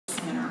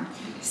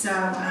So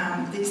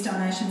these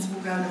donations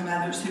will go to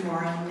mothers who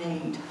are in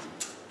need.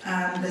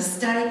 The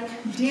steak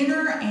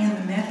dinner and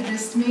the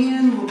Methodist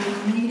men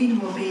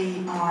will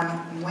be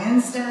on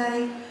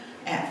Wednesday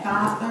at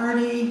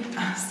 5:30.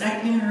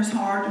 Steak dinner is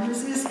hard to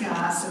resist,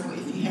 guys, so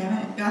if you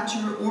haven't got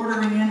your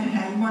order in and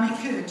how you want it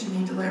cooked, you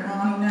need to let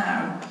Ronnie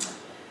know.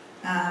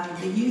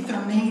 The youth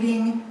are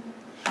meeting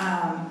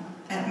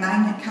at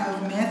Magnet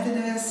Cove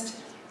Methodist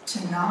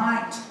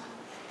tonight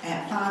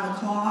at 5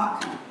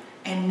 o'clock,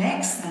 and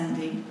next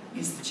Sunday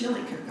is the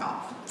chili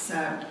cook-off. So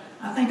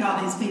I think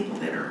all these people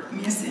that are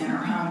missing are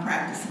home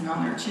practicing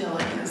on their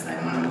chili because they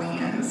want to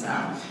win, so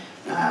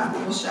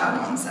we'll show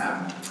them. So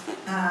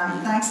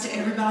thanks to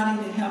everybody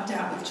that helped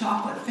out with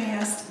Chocolate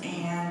Fest,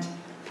 and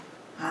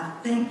I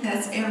think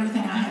that's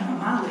everything I have on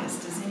my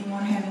list. Does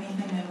anyone have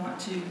anything they want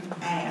to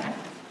add?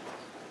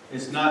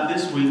 It's not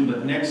this week,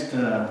 but next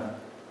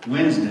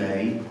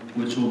Wednesday,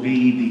 which will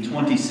be the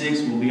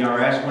 26th, will be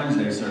our Ash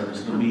Wednesday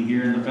service. It'll be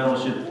here in the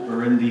fellowship,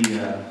 or in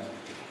the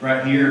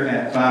right here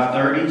at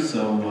 5:30.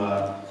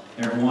 So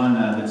everyone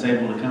that's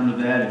able to come to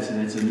that,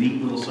 it's a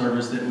neat little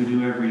service that we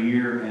do every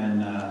year,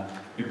 and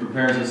it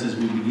prepares us as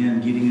we begin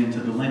getting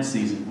into the Lent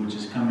season, which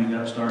is coming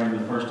up starting the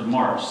 1st of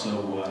March.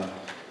 So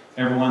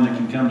everyone that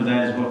can come to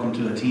that is welcome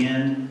to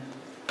attend.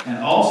 And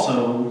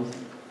also,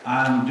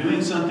 I'm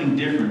doing something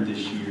different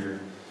this year.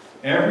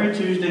 Every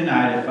Tuesday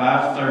night at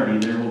 5:30,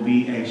 there will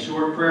be a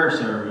short prayer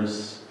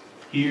service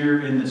here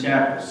in the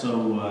chapel.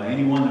 So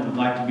anyone that would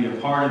like to be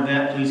a part of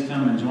that, please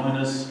come and join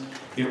us.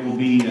 It will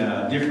be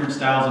different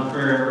styles of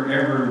prayer.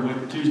 Every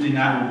Tuesday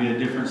night will be a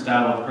different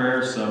style of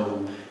prayer.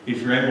 So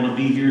if you're able to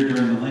be here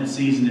during the Lent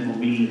season, it will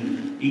be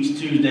each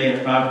Tuesday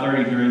at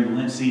 5:30 during the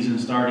Lent season,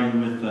 starting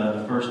with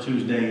the first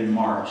Tuesday in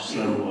March.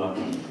 So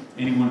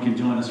anyone can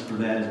join us for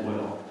that as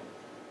well.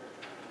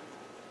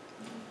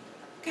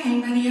 Okay,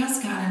 anybody else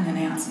got an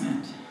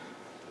announcement?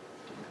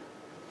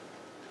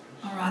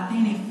 All right,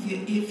 then,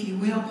 if you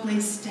will,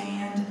 please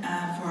stand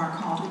for our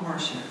call to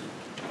worship.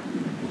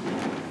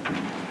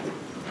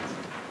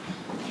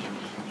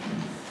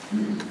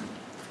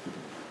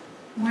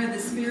 Where the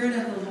Spirit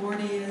of the Lord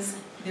is,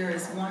 there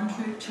is one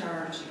true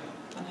church,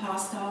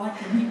 apostolic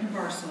and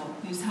universal,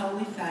 whose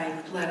holy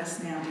faith let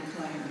us now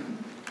declare.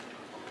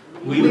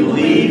 We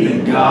believe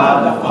in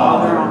God the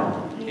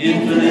Father,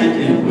 infinite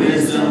in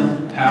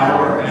wisdom,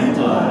 power, and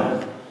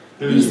love,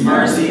 whose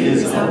mercy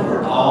is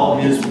over all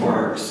his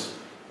works,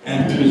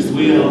 and whose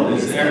will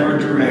is ever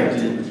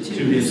directed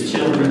to his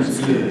children's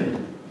good.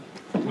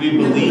 We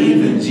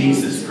believe in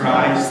Jesus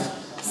Christ,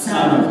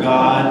 Son of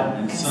God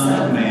and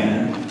Son of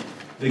Man,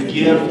 the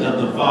gift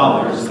of the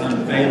Father's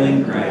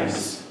unfailing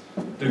grace,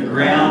 the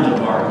ground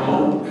of our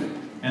hope,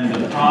 and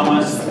the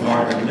promise of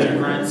our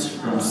deliverance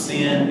from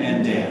sin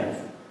and death.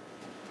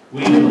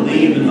 We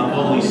believe in the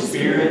Holy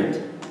Spirit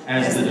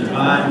as the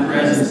divine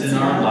presence in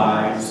our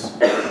lives,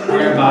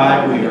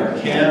 whereby we are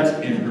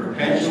kept in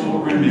perpetual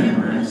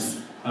remembrance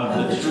of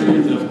the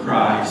truth of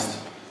Christ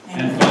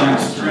and find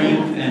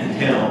strength and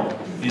help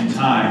in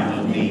time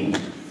of need.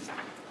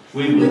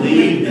 We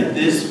believe that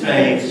this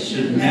faith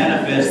should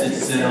manifest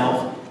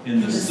itself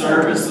in the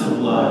service of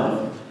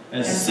love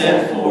as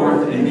set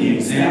forth in the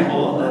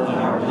example of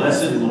our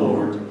blessed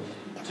Lord,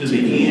 to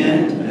the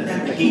end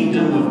that the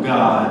kingdom of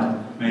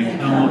God may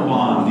come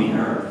upon the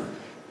earth.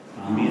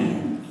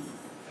 Amen.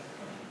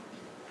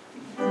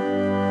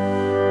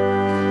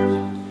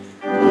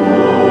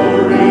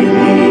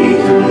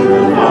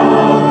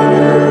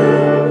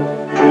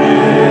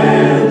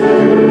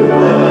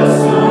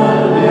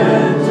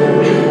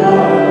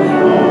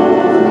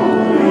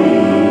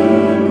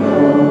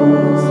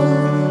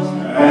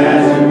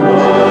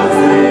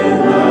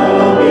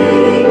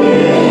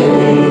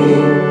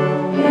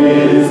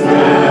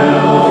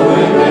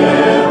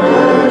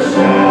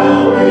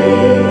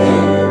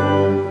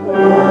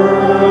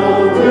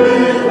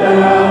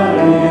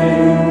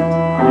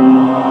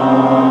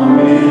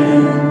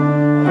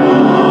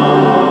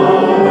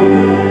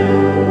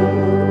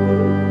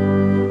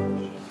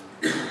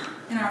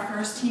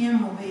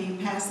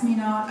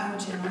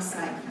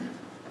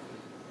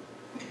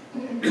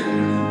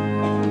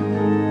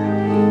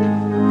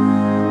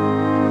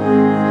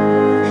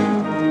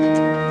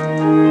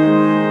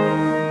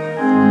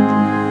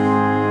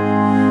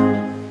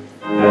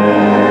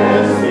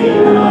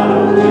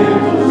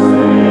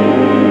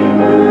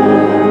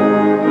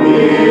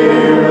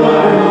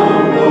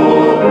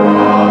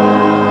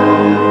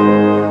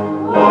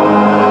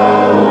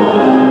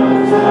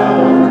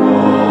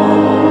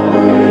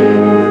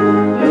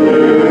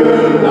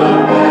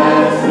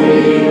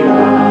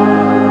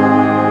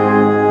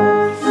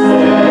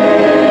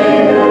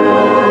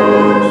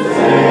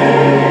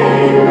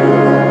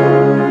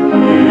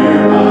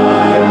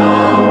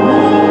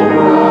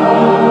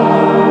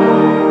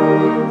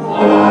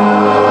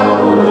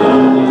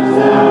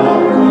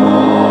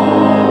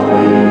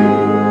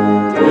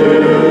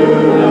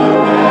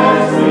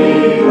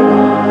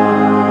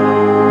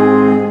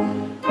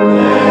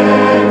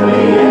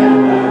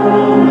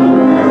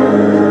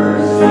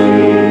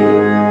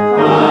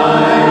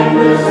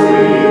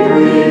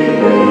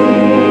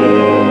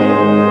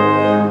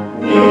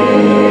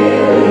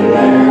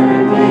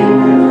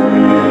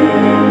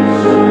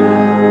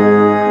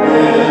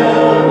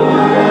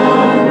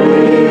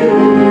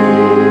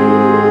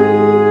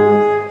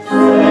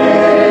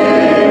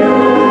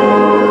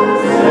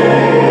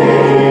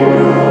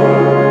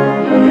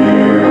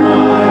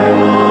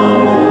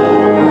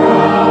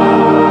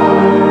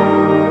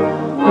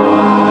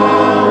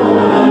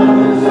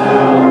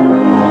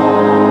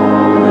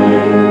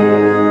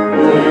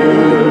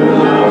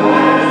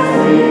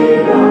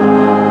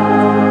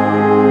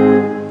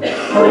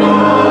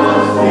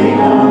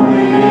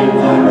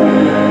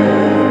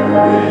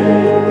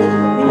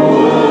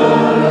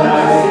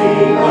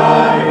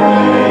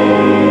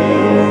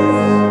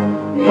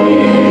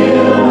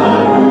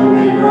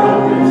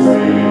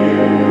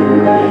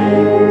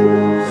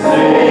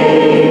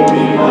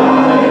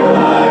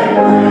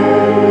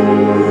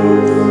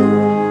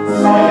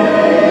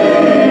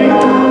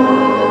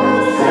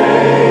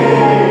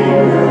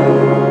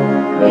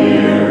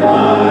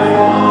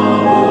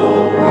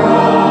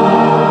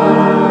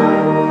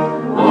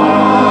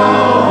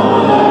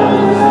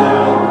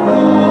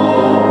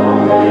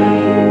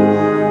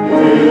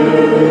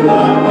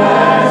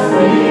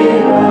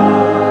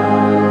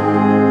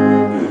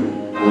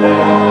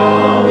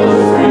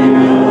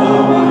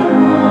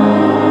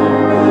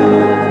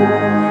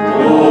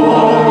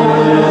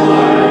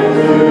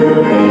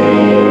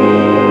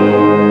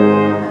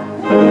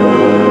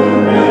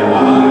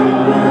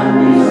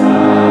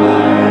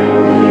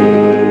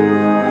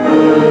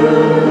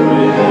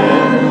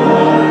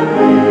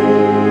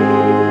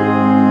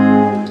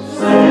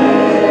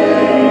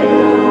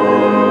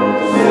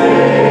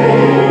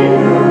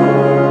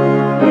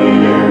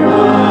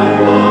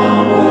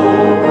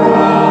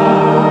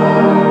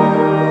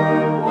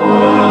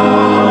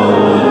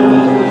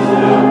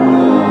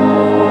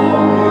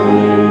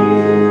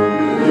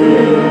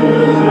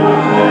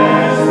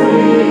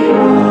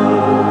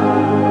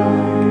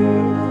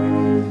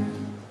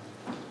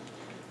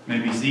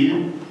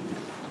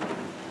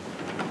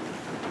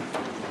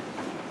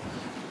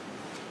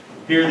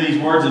 Hear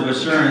these words of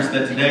assurance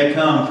that today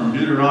come from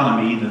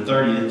Deuteronomy, the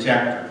 30th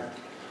chapter.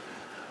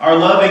 Our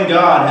loving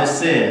God has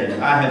said,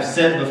 I have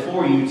set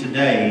before you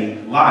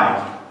today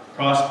life,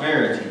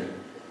 prosperity,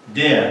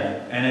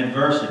 death, and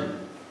adversity.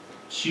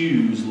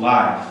 Choose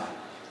life.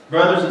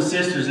 Brothers and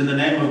sisters, in the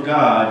name of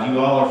God, you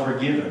all are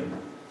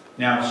forgiven.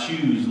 Now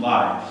choose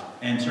life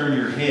and turn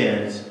your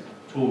heads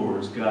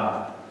towards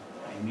God.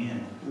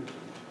 Amen.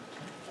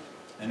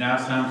 And now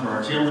it's time for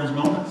our children's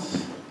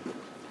moments.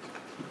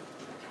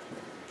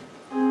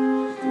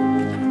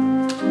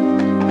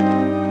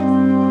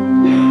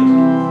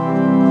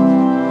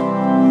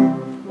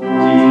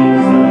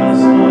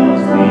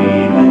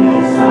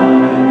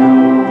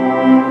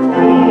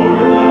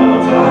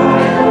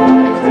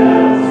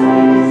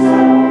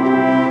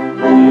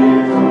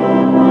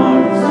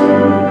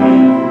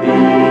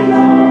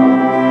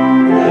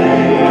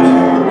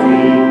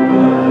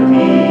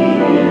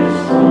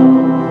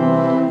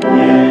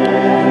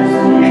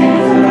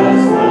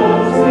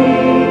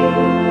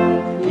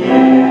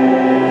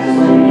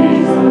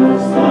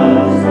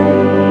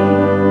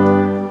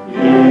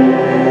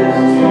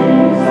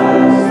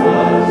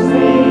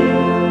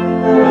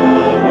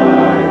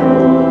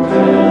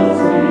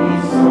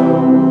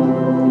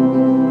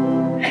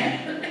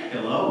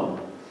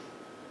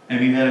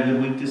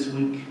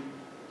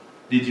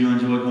 Did you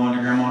enjoy going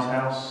to Grandma's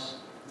house?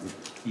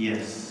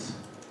 Yes.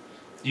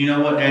 Do you know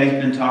what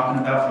Daddy's been talking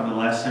about for the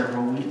last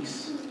several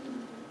weeks?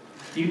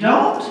 You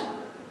don't?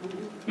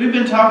 We've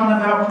been talking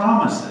about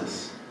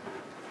promises.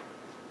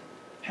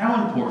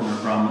 How important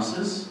are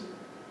promises?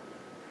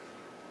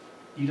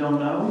 You don't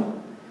know?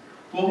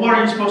 Well, what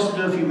are you supposed to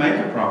do if you make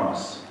a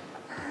promise?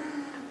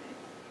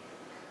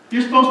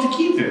 You're supposed to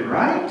keep it,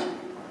 right?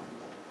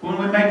 When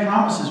we make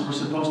promises, we're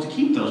supposed to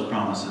keep those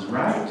promises,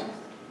 right?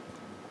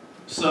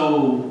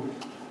 So,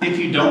 if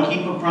you don't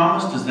keep a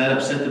promise, does that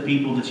upset the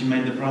people that you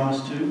made the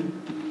promise to?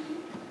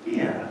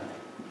 Yeah.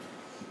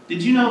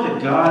 Did you know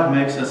that God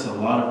makes us a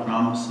lot of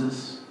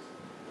promises,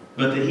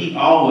 but that He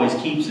always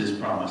keeps His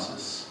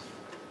promises?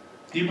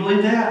 Do you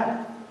believe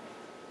that?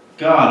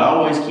 God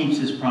always keeps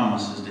His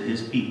promises to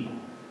His people.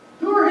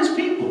 Who are His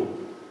people?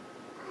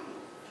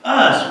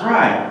 Us,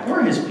 right.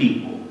 We're His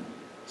people.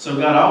 So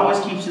God always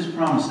keeps His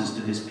promises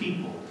to His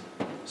people.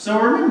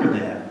 So remember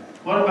that.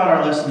 What about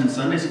our lesson in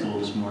Sunday school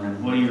this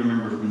morning? What do you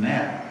remember from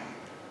that?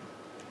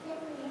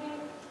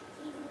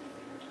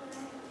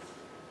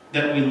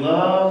 That we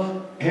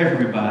love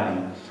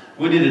everybody.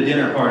 We did a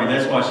dinner party.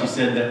 That's why she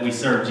said that we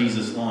served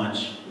Jesus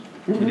lunch.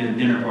 We did a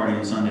dinner party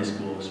in Sunday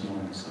school this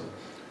morning. So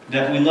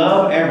that we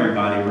love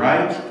everybody,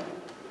 right?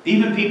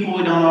 Even people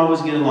we don't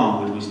always get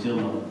along with, we still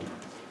love them.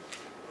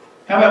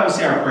 How about we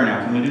say our prayer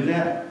now? Can we do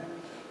that?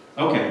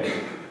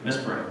 Okay, let's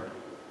pray.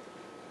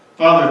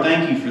 Father,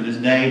 thank you for this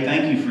day.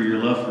 Thank you for your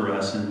love for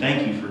us. And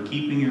thank you for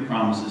keeping your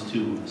promises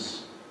to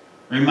us.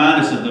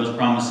 Remind us of those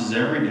promises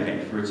every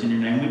day. For it's in your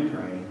name we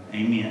pray.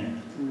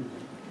 Amen.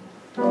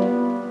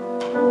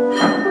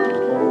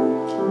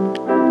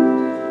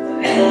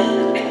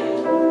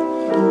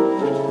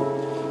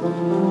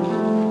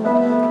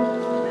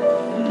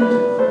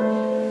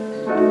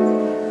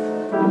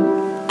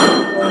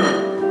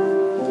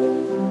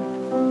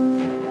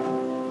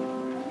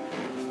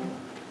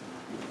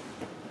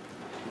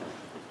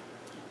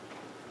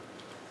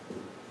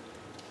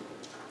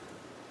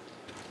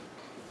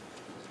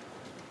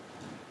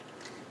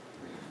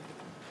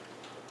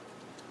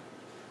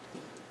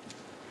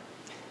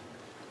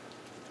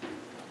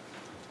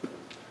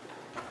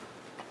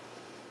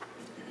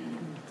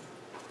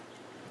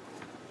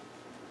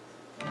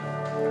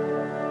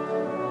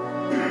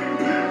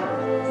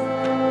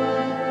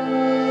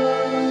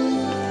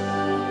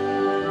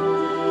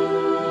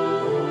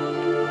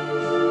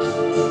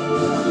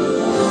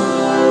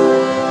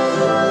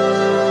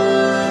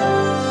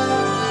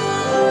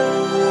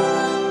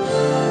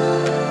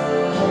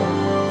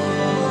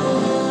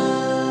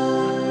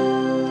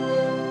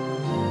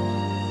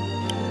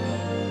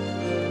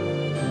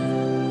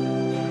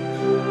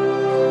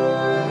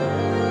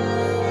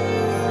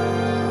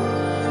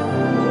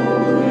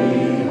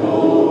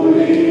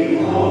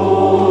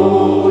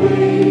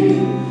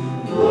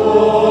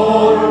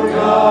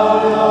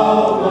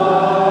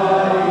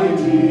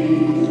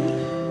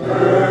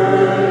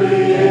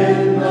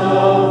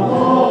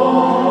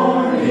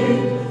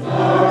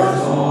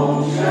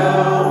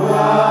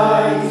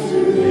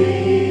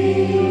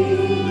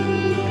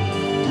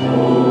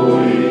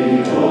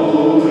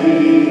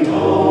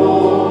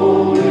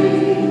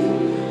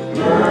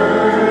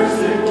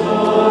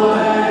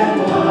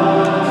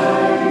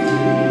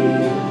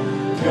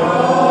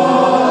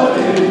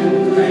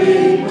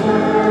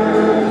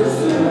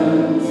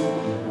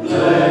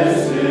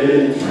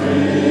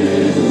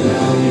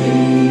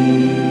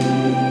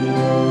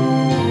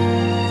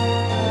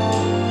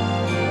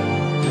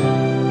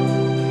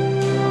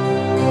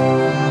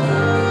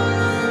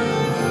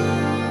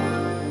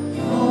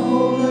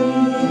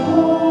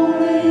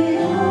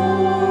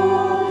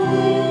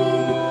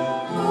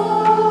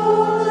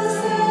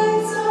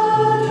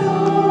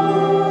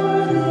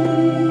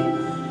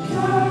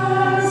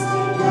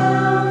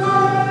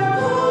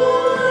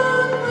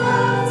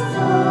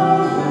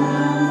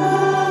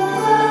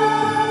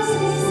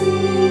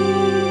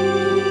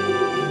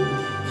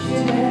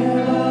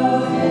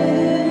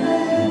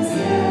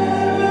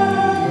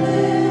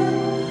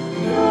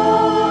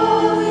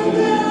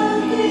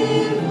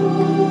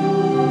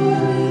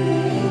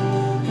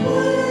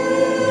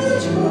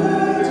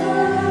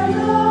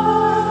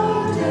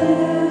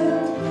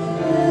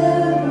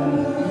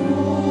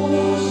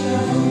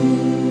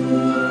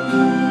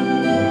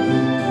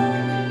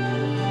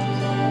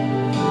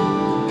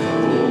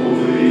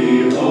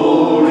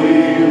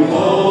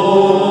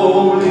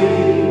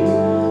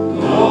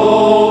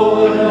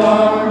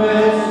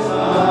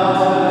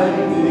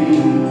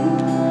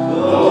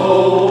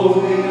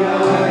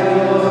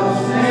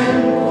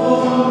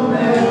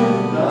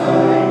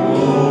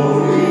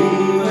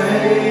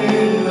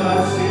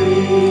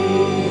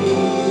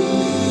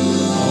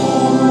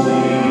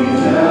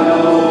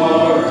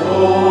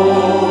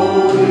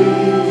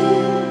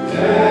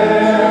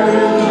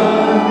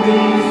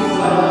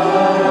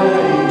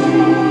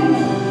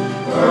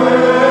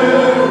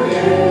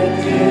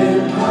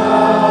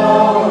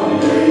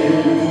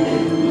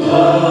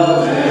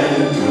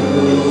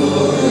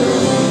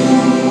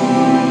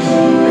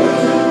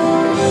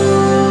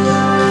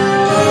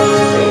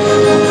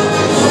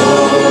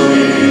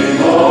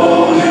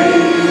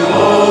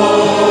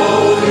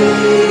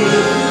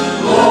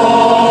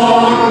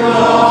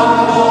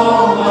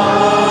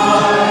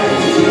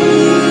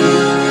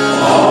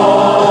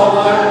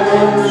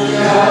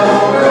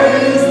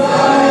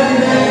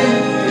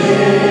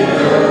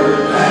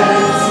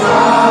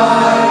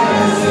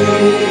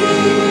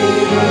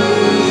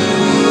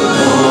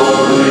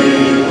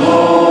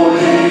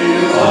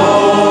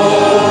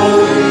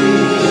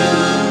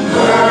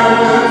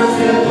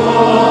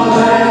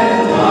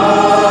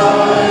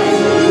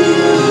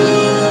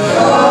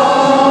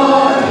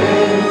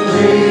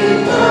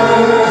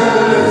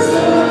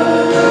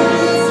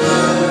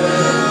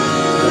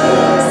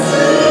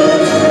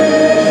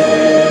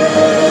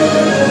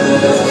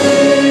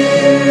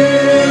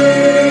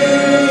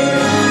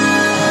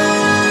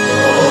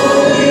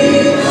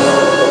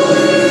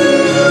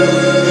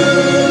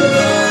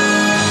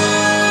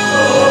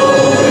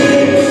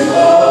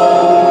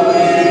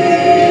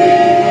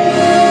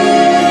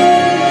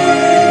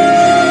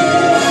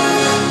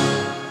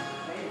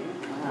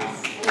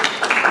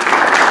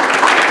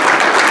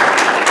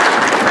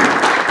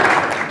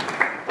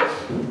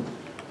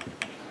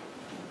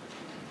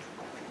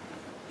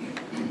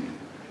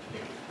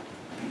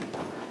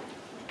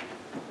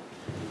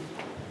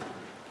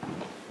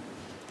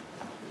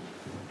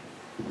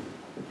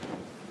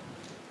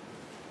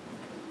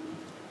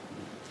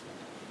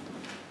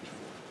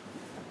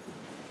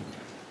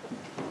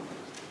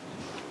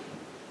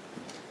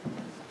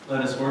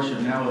 Let us worship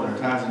now with our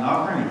tithes and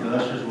offering. If the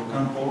ushers will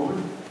come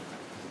forward.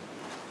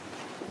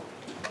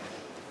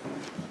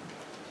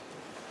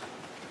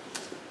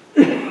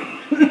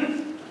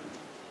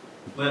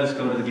 Let us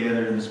go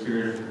together in the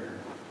spirit of prayer.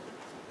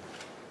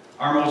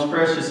 Our most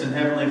precious and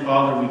heavenly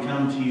Father, we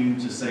come to you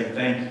to say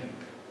thank you.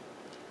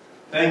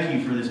 Thank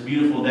you for this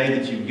beautiful day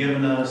that you've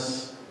given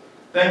us.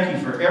 Thank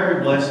you for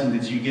every blessing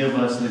that you give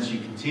us and that you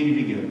continue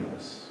to give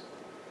us.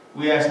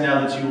 We ask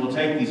now that you will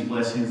take these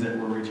blessings that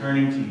we're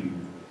returning to you.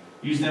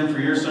 Use them for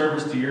your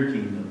service to your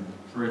kingdom.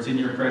 For it's in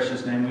your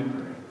precious name we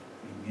pray.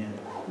 Amen.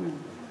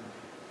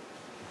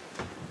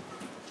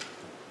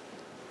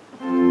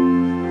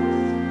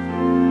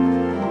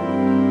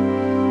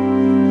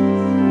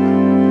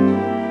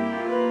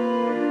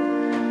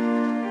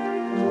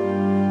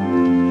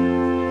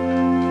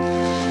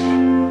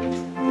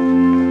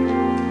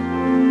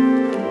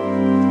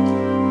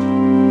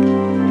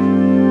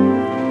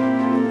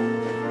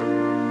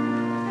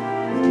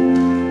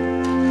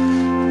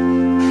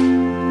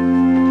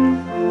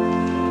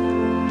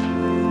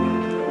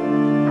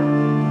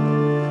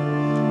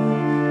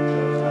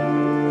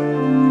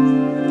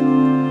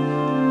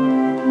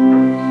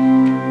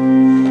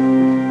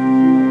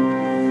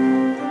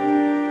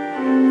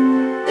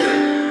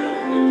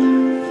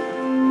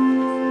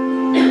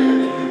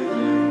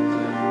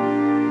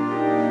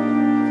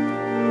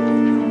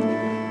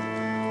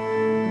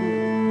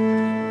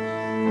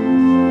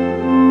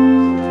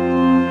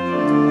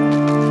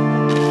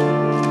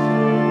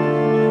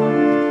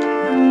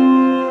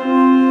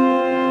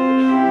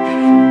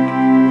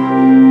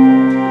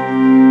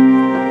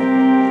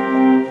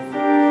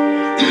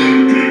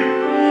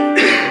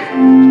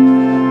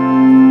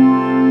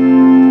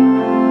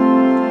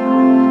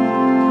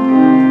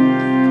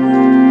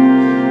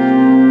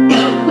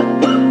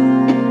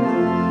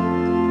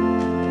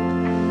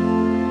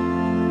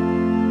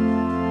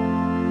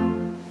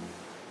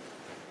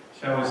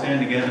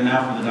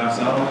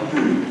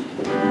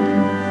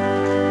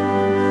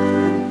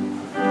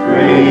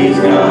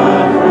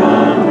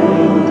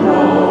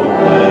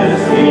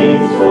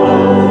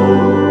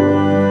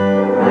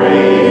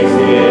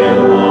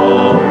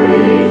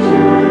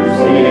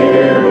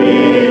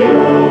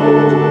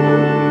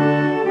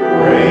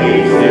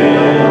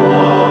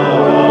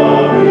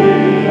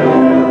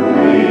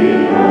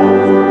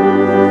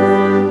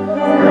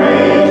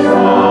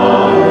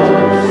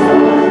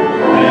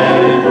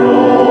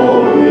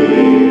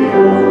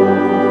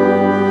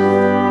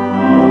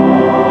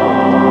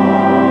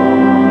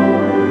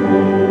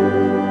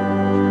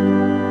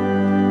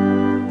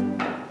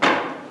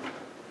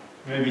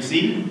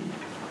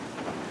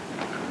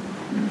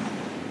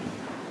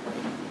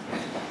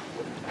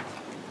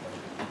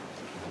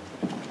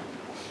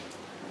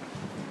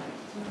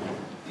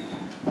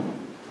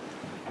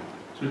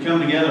 We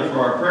come together for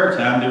our prayer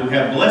time. Do we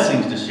have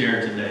blessings to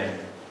share today?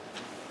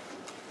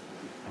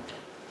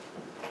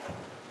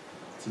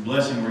 It's a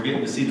blessing we're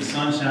getting to see the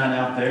sunshine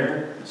out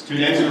there. It's 2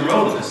 days in a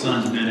row that the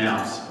sun's been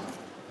out. So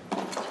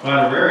it's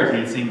quite a rarity,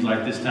 it seems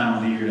like, this time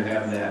of the year to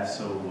have that.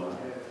 So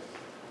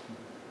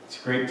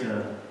it's great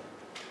to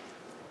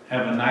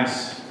have a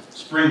nice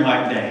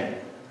spring-like day.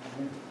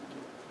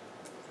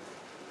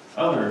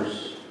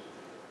 Others,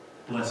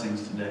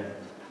 blessings today.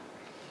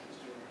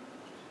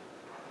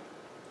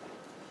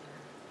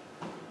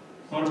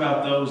 What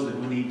about those that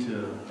we need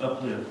to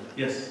uplift?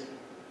 Yes?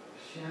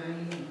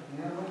 Shane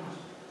Hammonds.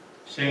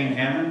 Shane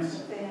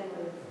Hammonds?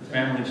 The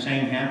family of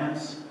Shane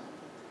Hammonds.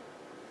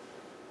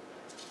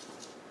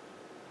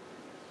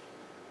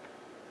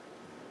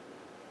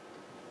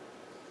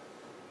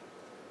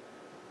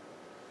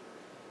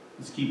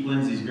 Let's keep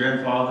Lindsay's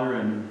grandfather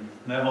and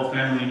that whole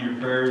family in your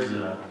prayers.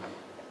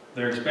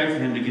 They're expecting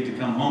him to get to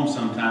come home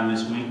sometime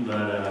this week,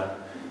 but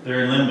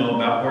they're in limbo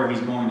about where he's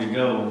going to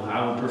go.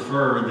 I would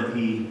prefer that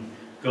he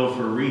go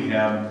for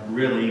rehab,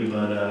 really,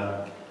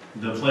 but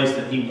the place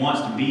that he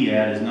wants to be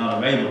at is not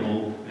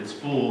available. It's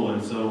full,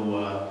 and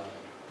so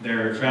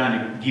they're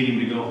trying to get him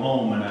to go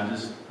home, and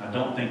I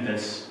don't think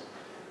that's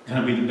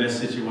going to be the best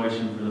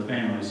situation for the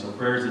family. So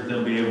prayers that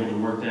they'll be able to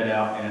work that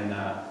out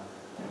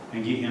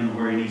and get him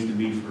where he needs to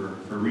be for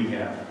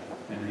rehab,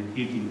 and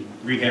he can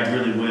rehab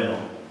really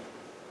well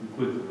and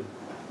quickly.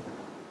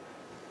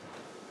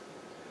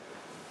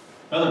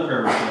 Other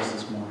prayer requests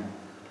this morning.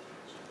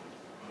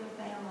 The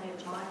family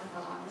of Mike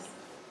Rice.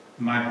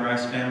 Mike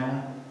Rice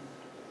family.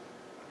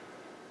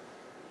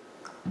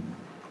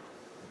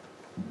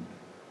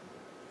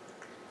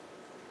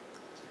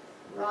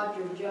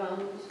 Roger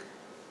Jones.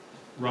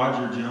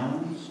 Roger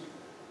Jones.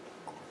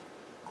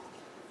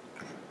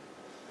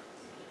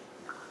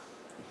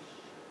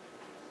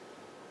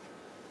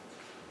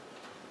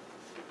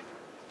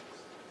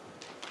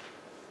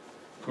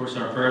 Of course,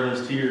 our prayer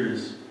list here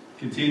is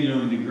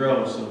continuing to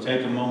grow, so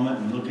take a moment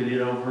and look at it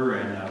over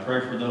and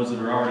pray for those that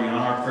are already on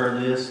our prayer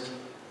list.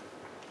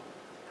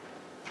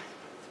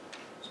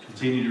 Let's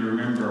continue to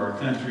remember our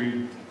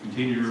country,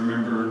 continue to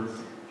remember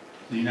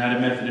the United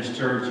Methodist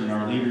Church and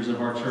our leaders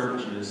of our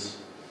church.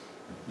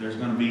 There's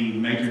going to be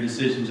major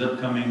decisions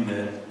upcoming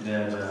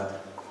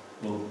that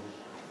will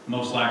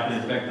most likely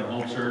affect the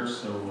whole church.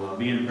 So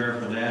be in prayer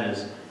for that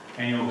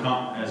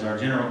as our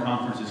general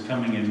conference is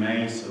coming in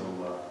May.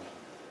 So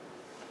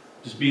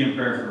just be in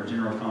prayer for a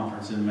general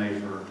conference in May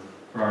for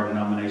our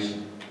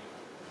denomination.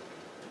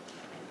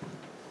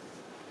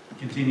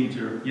 Continue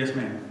to, yes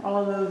ma'am. All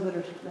of those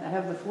that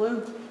have the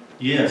flu?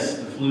 Yes,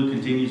 the flu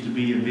continues to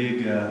be a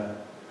big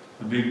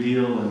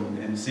deal,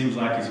 and it seems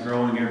like it's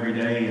growing every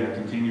day.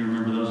 Continue to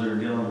remember those that are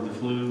dealing with the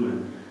flu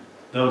and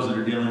those that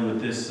are dealing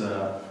with this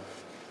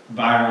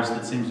virus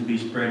that seems to be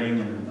spreading,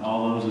 and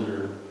all those that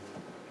are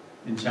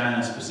in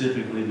China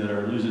specifically that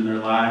are losing their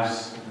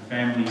lives, their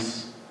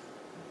families.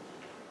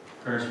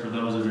 Prayers for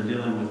those that are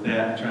dealing with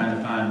that and trying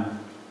to find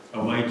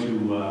a way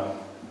to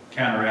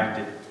counteract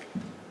it.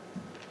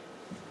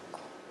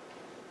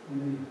 We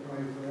need to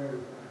pray for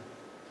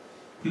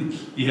everybody.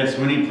 Yes,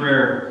 we need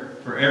prayer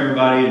for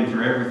everybody and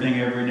for everything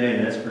every day,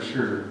 that's for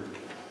sure.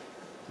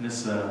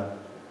 Let's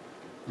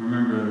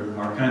remember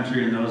our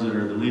country and those that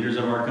are the leaders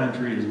of our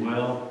country as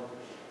well.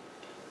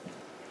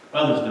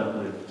 Others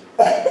uplift.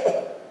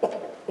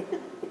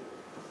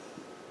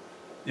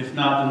 If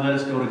not, then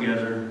let us go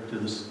together to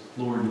the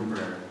Lord in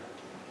prayer.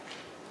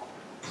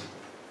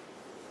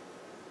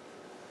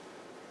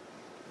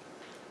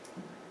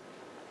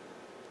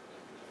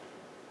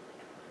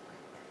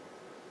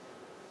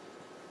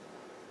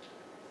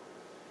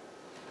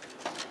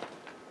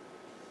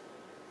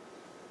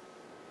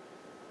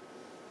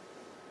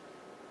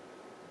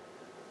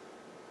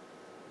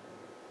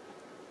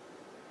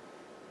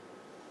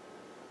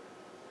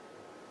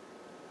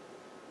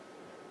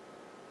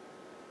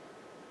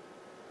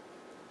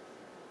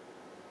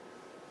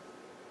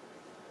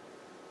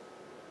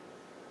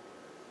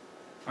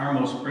 Our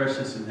most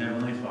precious and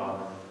heavenly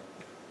Father,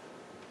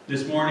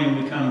 this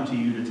morning we come to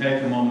you to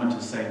take a moment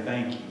to say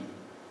thank you.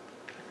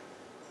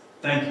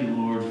 Thank you,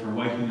 Lord, for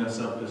waking us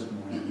up this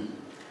morning.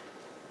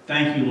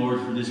 Thank you, Lord,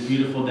 for this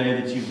beautiful day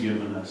that you've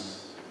given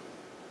us.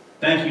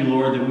 Thank you,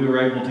 Lord, that we were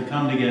able to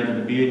come together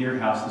to be in your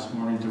house this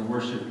morning to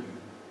worship you.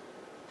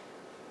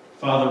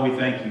 Father, we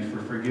thank you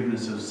for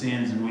forgiveness of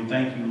sins, and we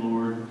thank you,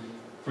 Lord,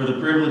 for the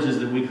privileges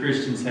that we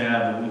Christians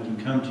have, that we can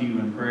come to you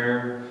in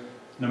prayer,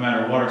 no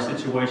matter what our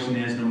situation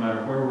is, no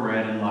matter where we're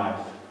at in life,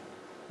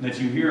 and that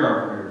you hear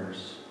our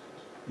prayers,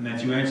 and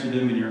that you answer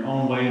them in your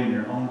own way and in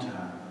your own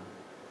time.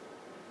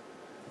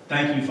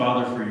 Thank you,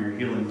 Father, for your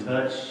healing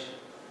touch.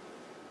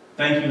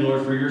 Thank you,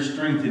 Lord, for your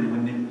strength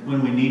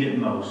when we need it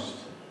most.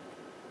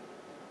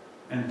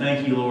 And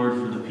thank you, Lord,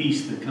 for the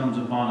peace that comes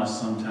upon us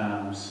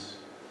sometimes,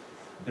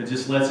 that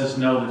just lets us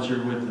know that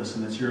you're with us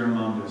and that you're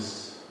among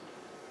us,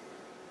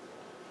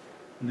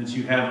 and that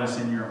you have us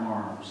in your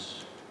arms.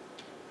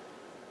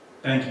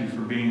 Thank you for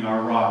being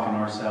our rock and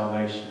our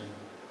salvation.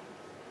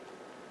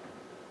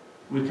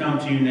 We come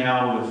to you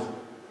now with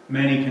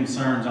many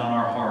concerns on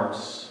our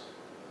hearts.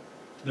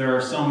 There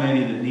are so many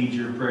that need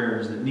your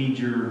prayers, that need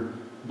your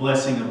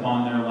blessing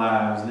upon their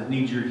lives, that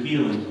need your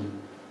healing,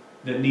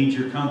 that need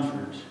your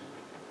comfort.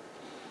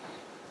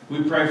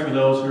 We pray for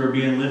those who are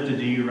being lifted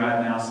to you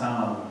right now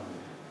silently.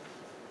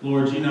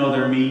 Lord, you know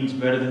their needs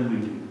better than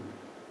we do.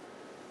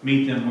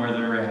 Meet them where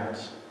they're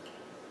at.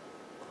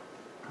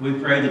 We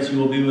pray that you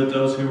will be with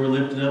those who were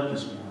lifted up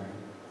this morning.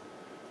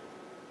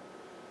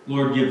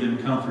 Lord, give them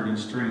comfort and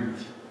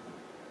strength.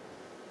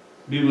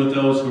 Be with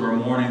those who are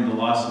mourning the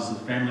losses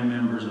of family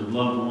members, of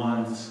loved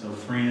ones, of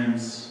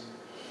friends.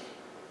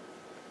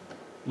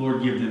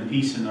 Lord, give them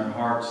peace in their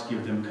hearts,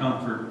 give them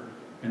comfort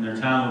in their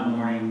time of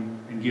mourning,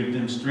 and give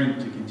them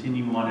strength to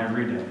continue on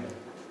every day.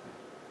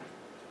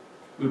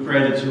 We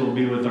pray that you will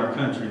be with our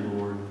country,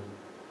 Lord.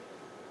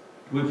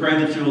 We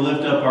pray that you will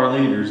lift up our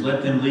leaders.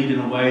 Let them lead in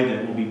a way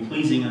that will be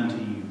pleasing unto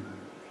you.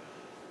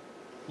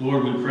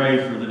 Lord, we pray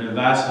for the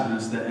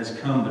divisiveness that has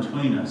come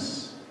between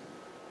us,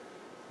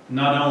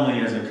 not only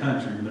as a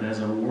country, but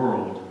as a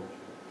world,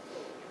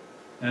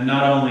 and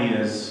not only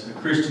as a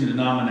Christian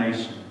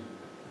denomination,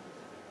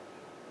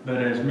 but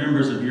as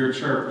members of your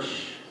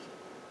church.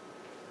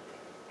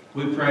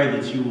 We pray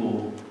that you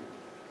will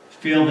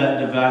fill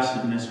that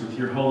divisiveness with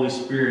your Holy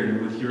Spirit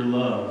and with your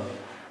love.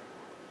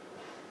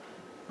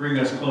 Bring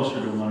us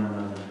closer to one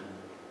another.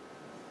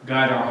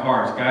 Guide our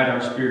hearts, guide our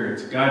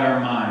spirits, guide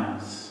our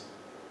minds.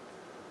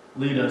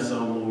 Lead us,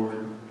 O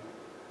Lord.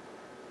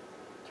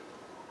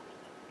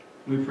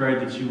 We pray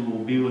that you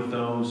will be with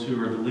those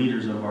who are the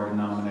leaders of our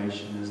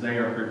denomination as they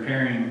are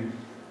preparing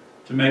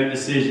to make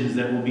decisions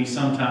that will be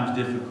sometimes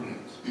difficult.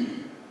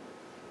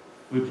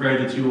 We pray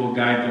that you will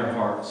guide their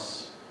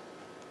hearts.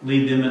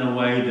 Lead them in a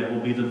way that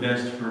will be the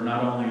best for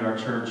not only our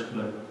church,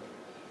 but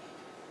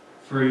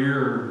for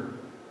your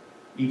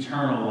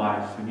eternal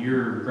life and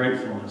your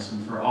gratefulness,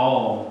 and for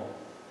all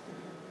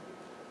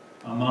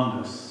among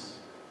us.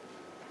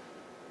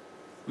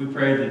 We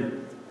pray that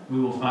we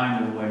will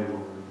find a way,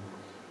 Lord,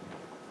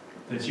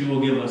 that you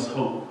will give us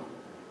hope,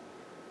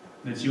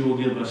 that you will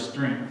give us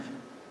strength,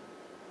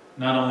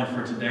 not only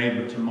for today,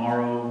 but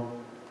tomorrow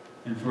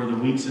and for the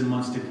weeks and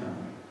months to come.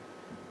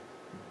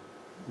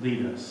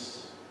 Lead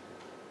us.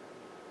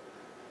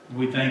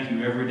 We thank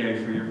you every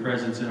day for your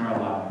presence in our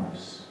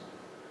lives.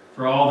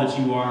 for all that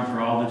you are and for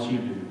all that you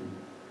do.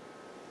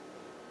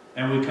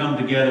 And we come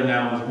together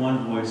now with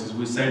one voice as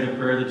we say the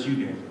prayer that you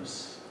gave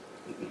us.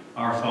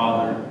 Our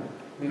Father,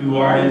 who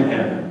art in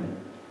heaven,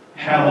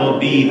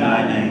 hallowed be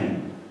thy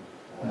name.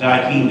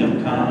 Thy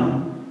kingdom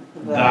come,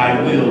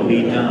 thy will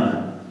be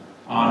done,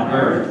 on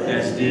earth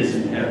as it is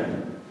in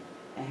heaven.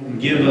 And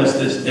give us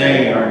this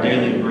day our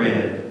daily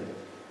bread,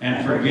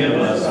 and forgive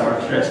us our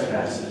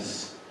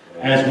trespasses,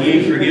 as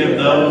we forgive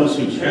those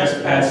who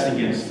trespass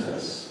against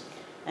us.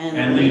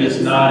 And lead us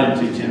not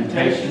into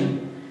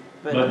temptation,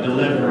 but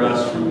deliver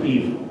us from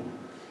evil.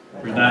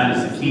 For thine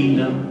is the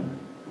kingdom,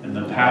 and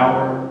the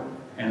power,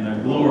 and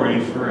the glory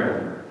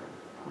forever.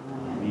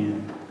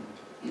 Amen.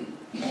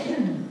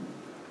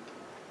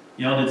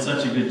 Y'all did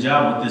such a good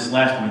job with this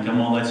last week. I'm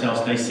going to let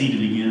y'all stay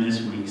seated again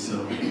this week.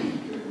 So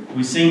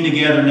we sing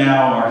together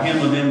now our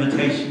hymn of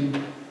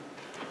invitation.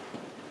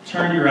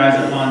 Turn your eyes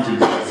upon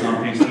Jesus. It's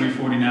on page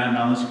 349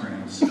 on the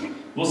screens.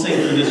 We'll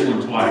sing through this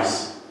one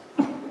twice.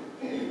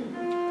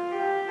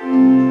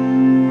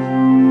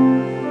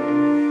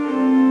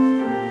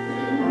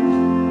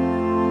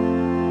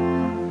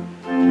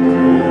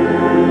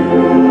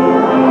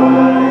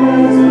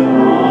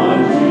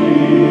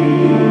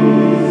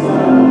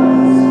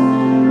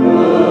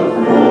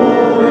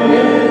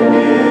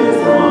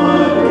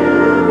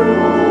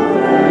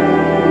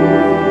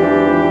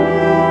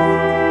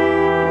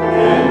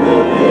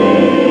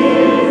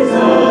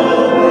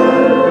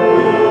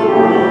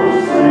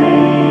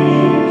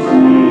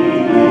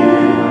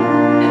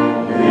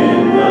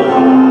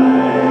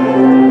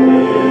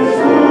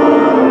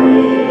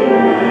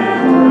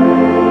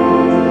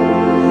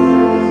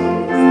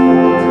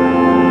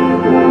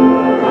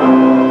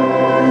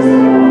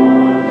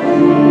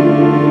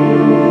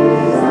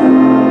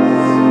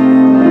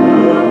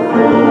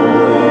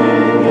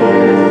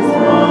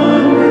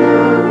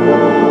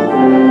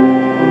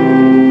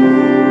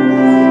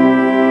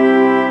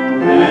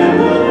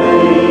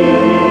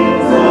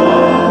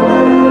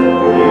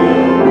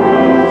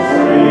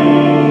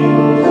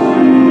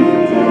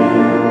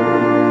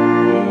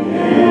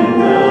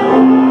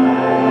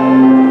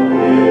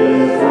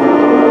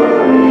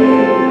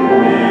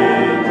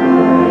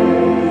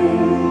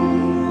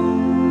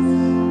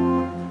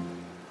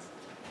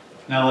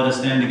 Now let us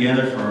stand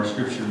together for our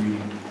scripture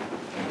reading.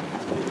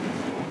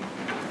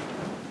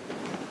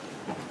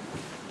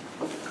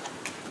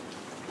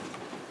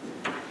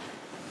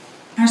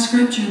 Our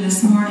scripture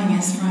this morning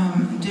is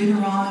from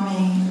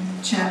Deuteronomy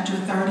chapter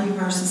 30,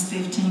 verses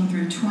 15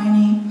 through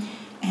 20,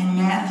 and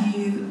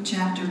Matthew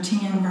chapter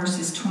 10,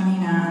 verses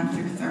 29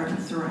 through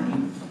 33.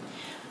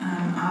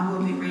 I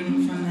will be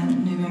reading from the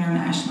New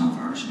International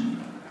Version.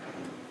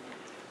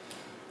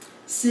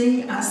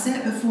 See, I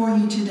set before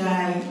you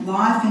today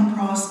life and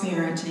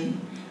prosperity,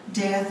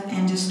 death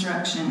and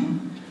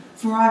destruction.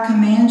 For I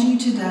command you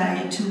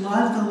today to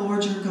love the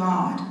Lord your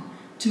God,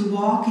 to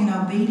walk in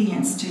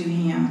obedience to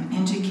him,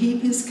 and to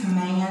keep his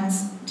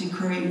commands,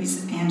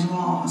 decrees, and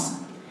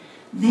laws.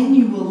 Then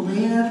you will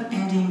live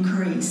and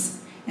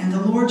increase, and the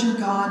Lord your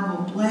God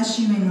will bless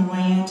you in the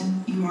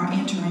land you are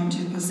entering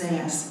to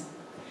possess.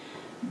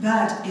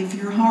 But if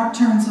your heart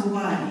turns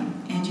away,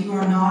 and you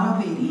are not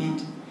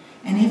obedient,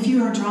 and if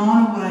you are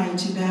drawn away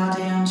to bow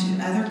down to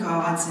other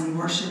gods and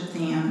worship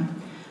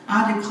them,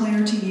 I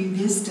declare to you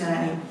this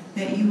day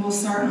that you will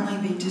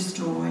certainly be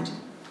destroyed.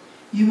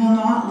 You will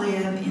not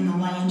live in the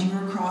land you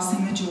are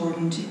crossing the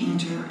Jordan to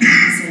enter and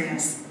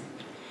possess.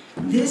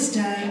 This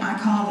day I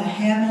call the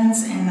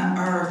heavens and the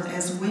earth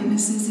as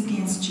witnesses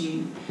against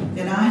you,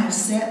 that I have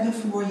set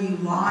before you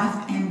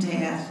life and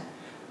death,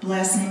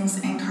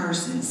 blessings and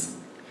curses.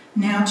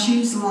 Now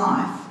choose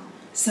life,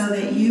 so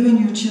that you and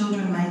your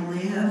children may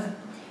live,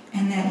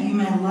 and that you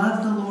may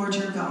love the Lord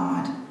your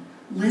God.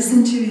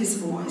 Listen to his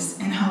voice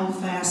and hold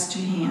fast to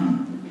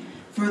him.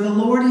 For the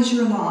Lord is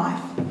your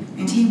life,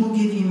 and he will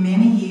give you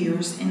many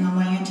years in the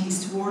land he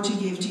swore to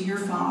give to your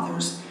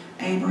fathers,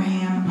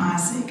 Abraham,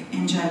 Isaac,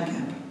 and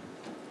Jacob.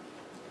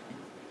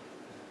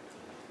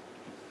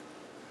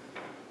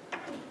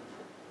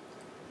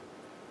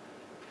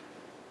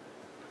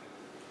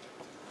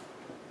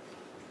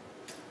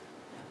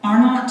 Are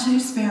not two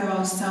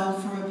sparrows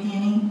sold for a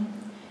penny?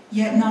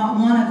 Yet not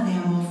one of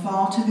them will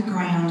fall to the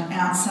ground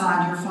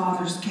outside your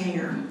Father's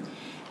care.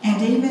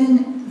 And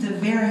even the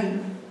very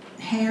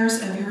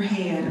hairs of your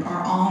head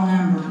are all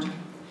numbered.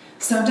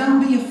 So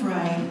don't be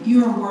afraid,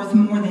 you are worth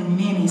more than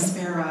many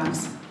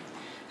sparrows.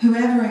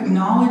 Whoever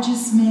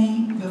acknowledges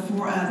me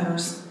before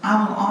others,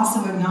 I will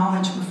also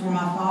acknowledge before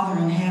my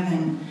Father in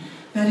heaven.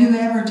 But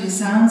whoever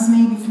disowns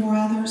me before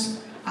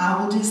others,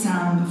 I will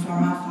disown before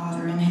my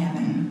Father in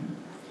heaven.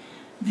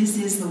 This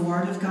is the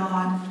word of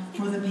God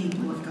for the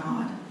people of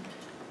God.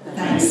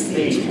 Thanks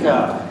be to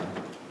God.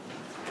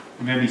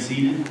 You may be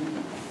seated.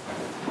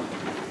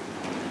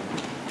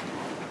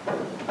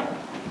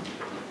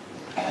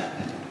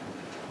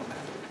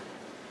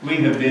 We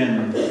have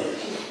been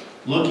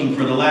looking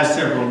for the last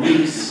several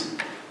weeks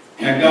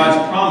at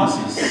God's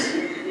promises.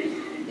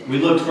 We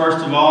looked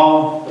first of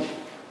all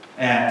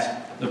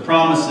at the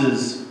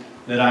promises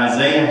that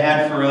Isaiah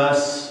had for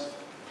us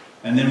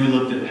And then we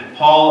looked at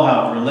Paul,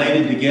 how it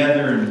related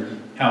together,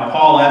 and how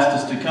Paul asked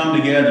us to come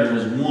together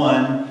as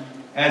one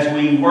as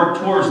we work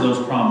towards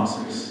those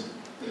promises.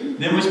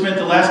 Then we spent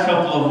the last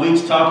couple of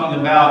weeks talking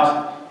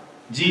about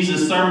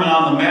Jesus' Sermon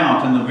on the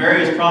Mount and the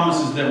various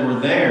promises that were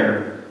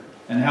there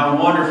and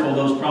how wonderful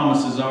those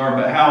promises are,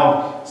 but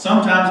how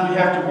sometimes we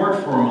have to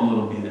work for them a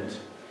little bit.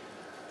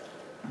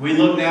 We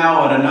look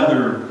now at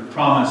another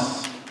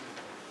promise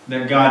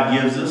that God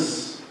gives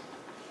us,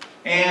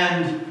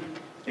 and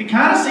it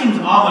kind of seems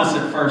ominous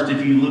at first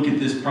if you look at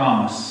this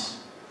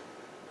promise.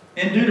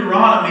 In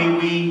Deuteronomy,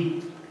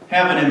 we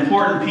have an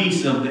important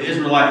piece of the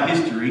Israelite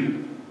history.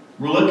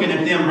 We're looking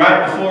at them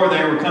right before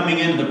they were coming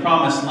into the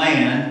promised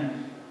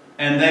land,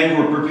 and they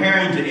were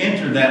preparing to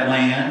enter that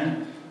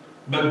land.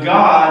 But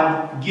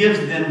God gives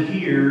them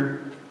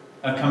here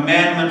a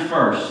commandment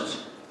first.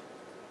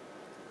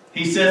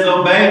 He says,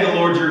 obey the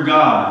Lord your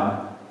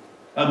God.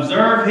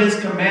 Observe His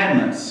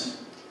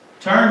commandments.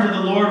 Turn to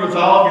the Lord with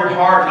all of your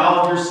heart and all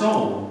of your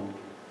soul.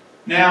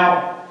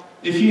 Now,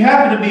 if you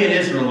happen to be an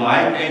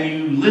Israelite and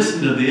you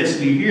listen to this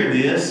and you hear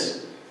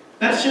this,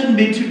 that shouldn't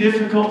be too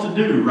difficult to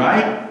do,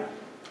 right?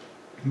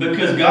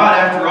 Because God,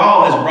 after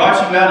all, has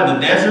brought you out of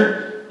the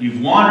desert.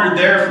 You've wandered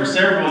there for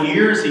several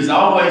years. He's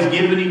always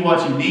given you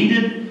what you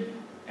needed.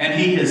 And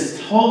He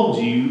has told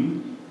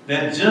you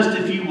that just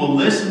if you will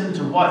listen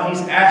to what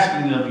He's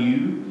asking of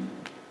you,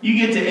 you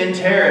get to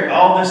inherit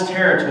all this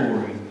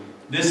territory,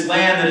 this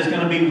land that is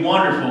going to be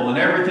wonderful, and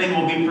everything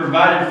will be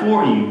provided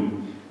for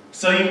you.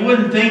 So you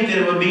wouldn't think that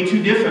it would be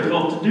too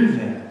difficult to do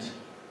that.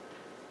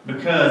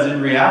 Because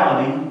in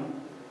reality,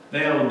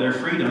 they owe their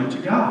freedom to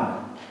God.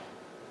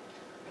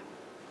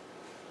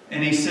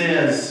 And He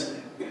says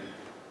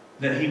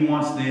that He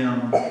wants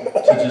them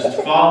to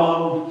just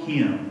follow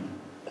Him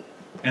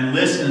and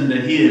listen to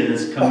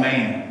His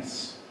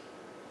commands.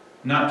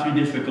 Not too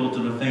difficult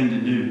of a thing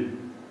to do.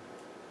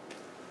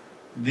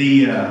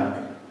 The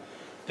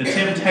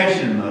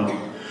temptation,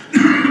 though,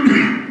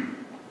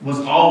 was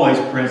always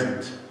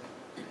present.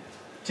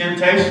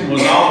 Temptation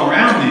was all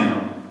around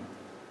them.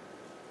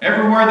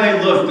 Everywhere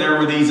they looked, there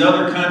were these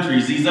other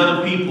countries, these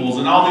other peoples,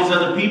 and all these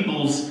other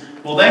peoples.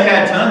 Well, they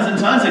had tons and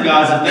tons of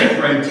gods that they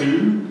prayed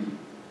to.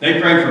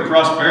 They prayed for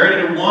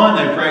prosperity to one.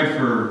 They prayed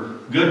for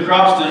good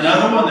crops to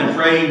another one. They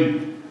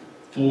prayed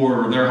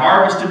for their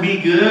harvest to be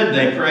good.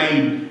 They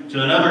prayed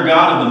to another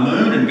god of the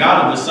moon and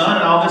god of the sun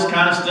and all this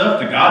kind of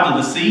stuff, the gods of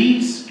the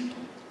seas.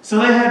 So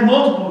they had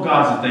multiple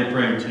gods that they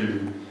prayed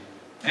to.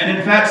 And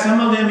in fact, some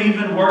of them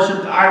even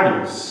worshipped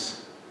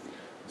idols.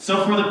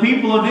 So for the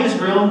people of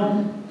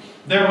Israel,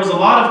 there was a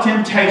lot of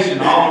temptation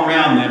all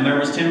around them. There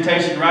was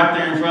temptation right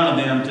there in front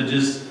of them to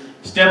just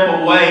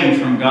step away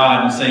from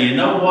God and say, you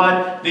know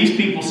what? These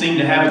people seem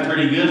to have it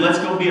pretty good. Let's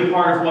go be a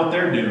part of what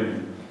they're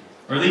doing.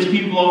 Or these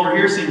people over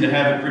here seem to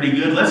have it pretty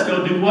good. Let's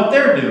go do what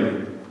they're doing.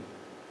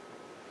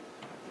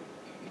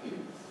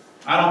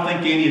 I don't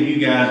think any of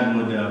you guys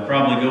would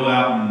probably go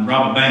out and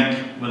rob a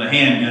bank with a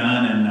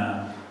handgun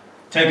and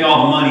take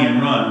all the money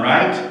and run,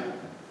 right?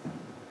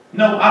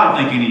 No, I don't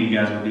think any of you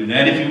guys would do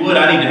that. If you would,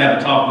 I need to have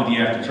a talk with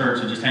you after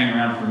church, so just hang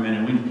around for a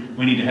minute.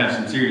 We need to have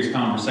some serious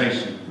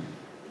conversation.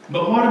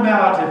 But what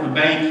about if a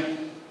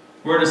bank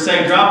were to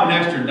say, drop an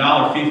extra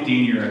 $1.50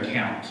 in your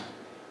account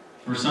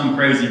for some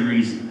crazy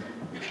reason?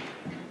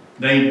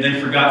 They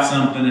forgot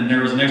something and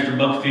there was an extra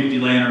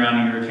 $1.50 laying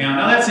around in your account.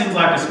 Now that seems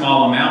like a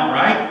small amount,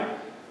 right?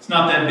 It's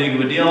not that big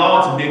of a deal. Oh,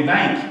 it's a big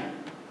bank.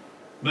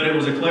 But it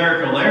was a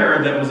clerical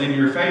error that was in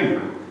your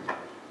favor.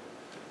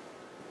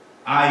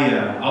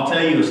 I'll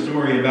tell you a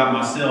story about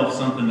myself,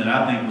 something that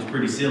I think was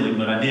pretty silly,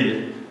 but I did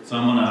it. So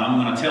I'm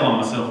gonna tell on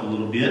myself a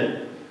little bit.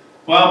 A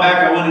while back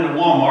I went into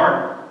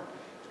Walmart,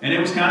 and it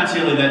was kind of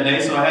chilly that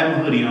day, so I had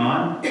my hoodie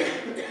on.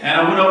 And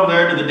I went over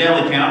there to the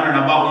deli counter, and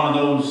I bought one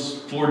of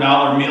those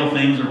 $4 meal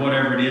things, or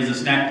whatever it is, the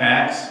snack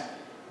packs.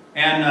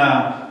 And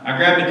I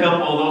grabbed a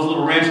couple of those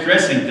little ranch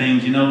dressing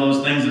things, you know,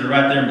 those things that are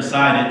right there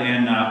beside it,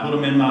 and put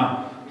them in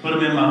my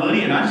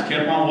hoodie, and I just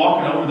kept on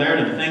walking over there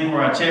to the thing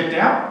where I checked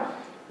out.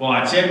 Well,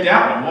 I checked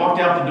out and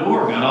walked out the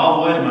door, got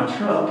all the way to my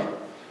truck,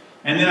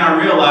 and then I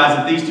realized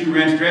that these 2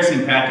 ranch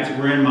dressing packets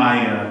were in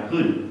my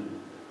hoodie.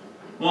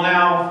 Well,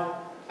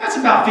 now, that's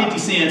about 50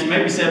 cents,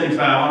 maybe 75.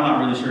 I'm not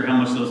really sure how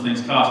much those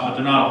things cost, but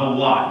they're not a whole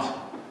lot.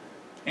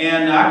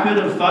 And I could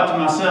have thought to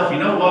myself, you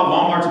know what,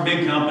 Walmart's a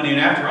big company, and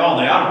after all,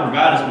 they ought to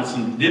provide us with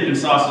some dipping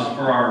sauces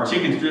for our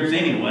chicken strips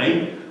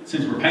anyway,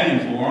 since we're paying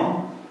for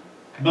them.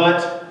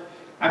 But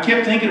I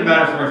kept thinking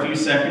about it for a few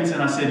seconds,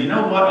 and I said, you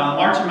know what, I'm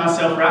marching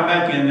myself right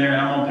back in there,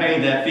 and I'm going to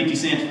pay that 50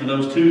 cents for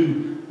those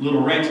 2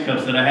 little ranch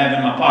cups that I have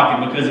in my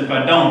pocket, because if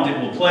I don't, it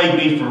will plague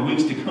me for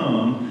weeks to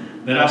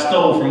come that I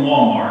stole from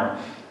Walmart.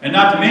 And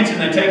not to mention,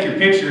 they take your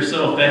picture,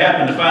 so if they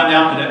happen to find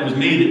out that it was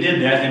me that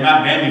did that, they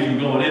might ban me from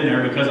going in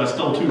there because I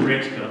stole 2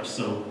 ranch cups.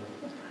 So,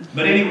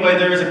 but anyway,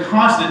 there is a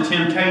constant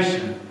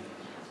temptation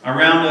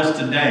around us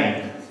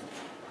today.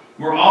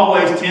 We're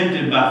always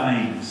tempted by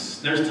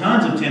things. There's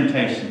tons of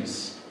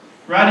temptations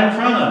right in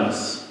front of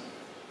us.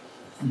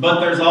 But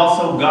there's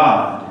also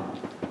God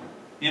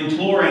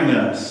imploring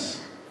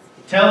us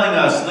telling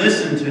us,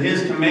 listen to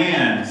his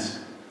commands,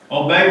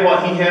 obey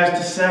what he has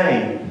to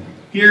say,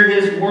 hear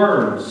his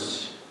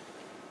words.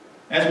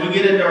 As we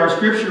get into our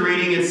scripture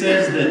reading, it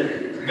says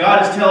that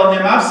God is telling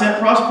them, I've set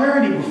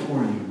prosperity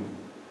before you.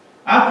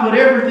 I've put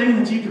everything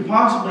that you could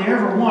possibly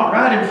ever want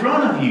right in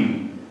front of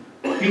you.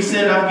 He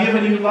said, I've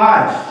given you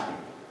life.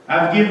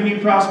 I've given you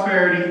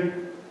prosperity,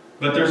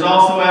 but there's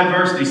also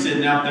adversity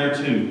sitting out there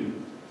too.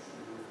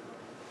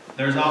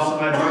 There's also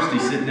adversity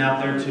sitting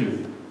out there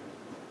too.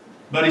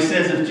 But he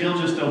says, if you'll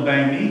just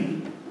obey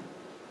me,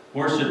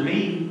 worship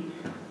me,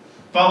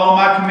 follow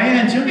my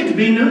commands, you'll get to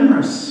be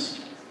numerous.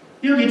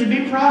 You'll get to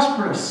be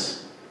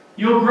prosperous.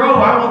 You'll grow.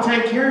 I will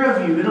take care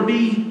of you. It'll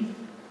be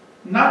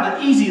not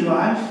the easy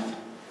life,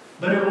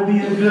 but it will be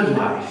a good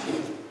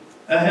life,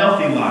 a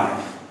healthy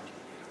life.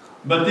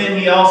 But then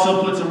he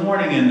also puts a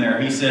warning in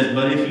there. He says,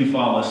 but if you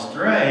fall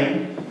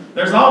astray,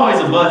 there's always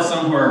a but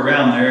somewhere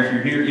around there.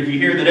 If you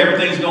hear that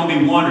everything's going to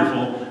be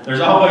wonderful, there's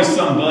always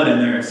some but in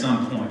there at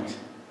some point.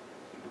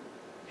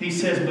 He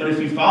says, but if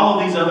you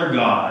follow these other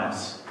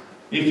gods,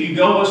 if you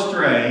go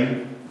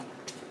astray,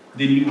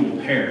 then you will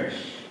perish.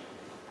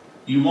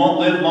 You won't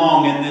live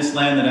long in this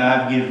land that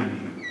I've given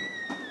you.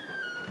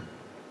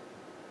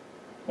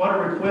 What a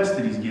request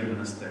that he's given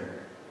us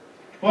there.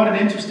 What an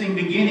interesting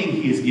beginning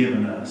he has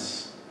given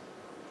us.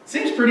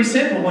 Seems pretty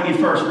simple when you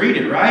first read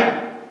it,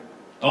 right?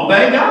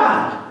 Obey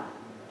God.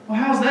 Well,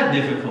 how's that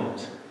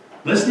difficult?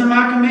 Listen to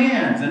my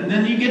commands, and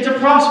then you get to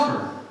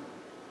prosper.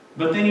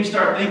 But then you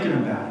start thinking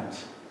about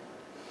it.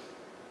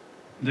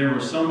 There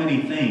were so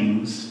many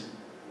things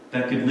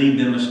that could lead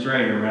them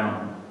astray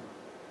around them.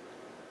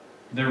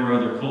 There were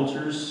other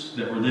cultures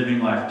that were living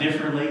life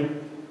differently,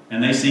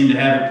 and they seemed to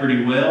have it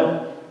pretty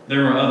well.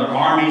 There were other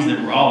armies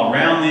that were all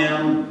around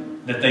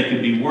them that they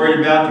could be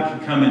worried about, that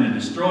could come in and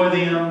destroy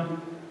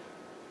them.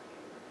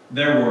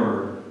 There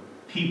were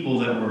people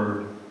that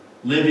were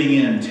living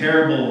in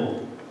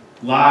terrible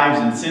lives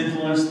and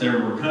sinfulness.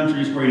 There were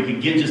countries where you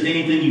could get just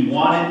anything you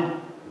wanted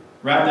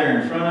right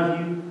there in front of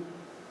you.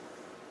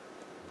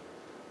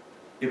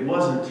 It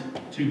wasn't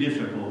too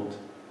difficult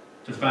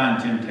to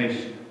find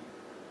temptation.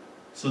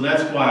 So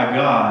that's why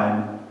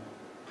God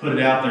put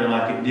it out there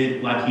like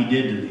he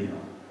did to them.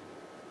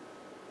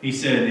 He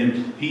said,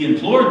 he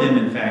implored them,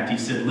 in fact, he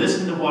said,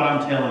 listen to what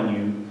I'm telling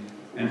you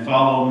and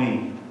follow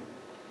me.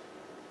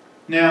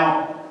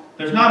 Now,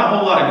 there's not a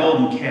whole lot of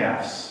golden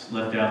calves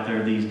left out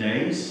there these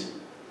days.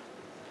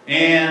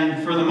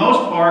 And for the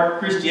most part,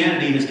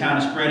 Christianity has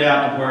kind of spread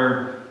out to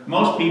where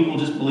most people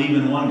just believe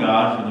in one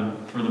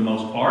God for the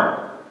most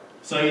part.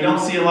 So you don't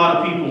see a lot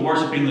of people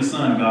worshiping the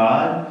sun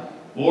god,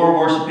 or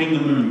worshiping the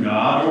moon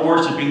god, or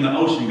worshiping the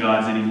ocean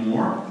gods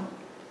anymore.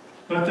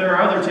 But there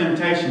are other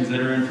temptations that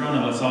are in front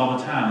of us all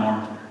the time,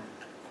 aren't there?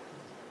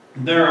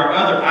 There are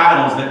other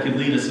idols that could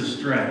lead us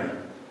astray.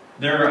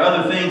 There are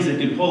other things that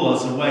could pull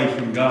us away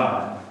from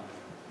God.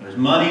 There's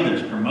money,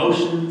 there's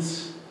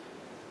promotions,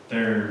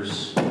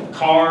 there's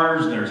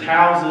cars, there's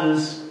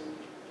houses,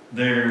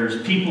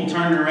 there's people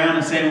turning around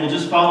and saying, well,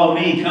 just follow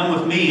me, come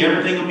with me,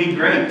 everything will be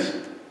great.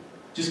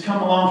 Just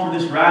come along for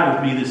this ride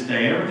with me this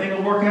day, everything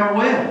will work out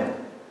well.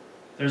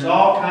 There's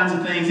all kinds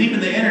of things, even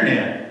the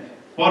internet.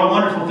 What a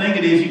wonderful thing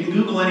it is. You can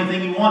Google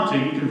anything you want to.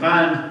 You can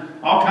find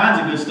all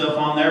kinds of good stuff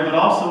on there, but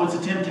also it's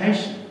a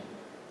temptation.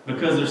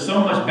 Because there's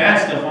so much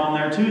bad stuff on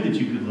there too that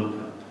you could look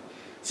up.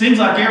 It seems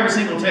like every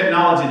single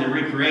technology that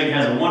we create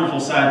has a wonderful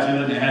side to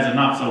it and it has a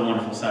not so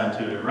wonderful side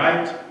to it,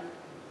 right?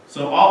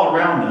 So all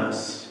around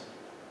us,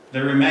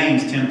 there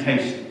remains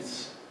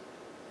temptations.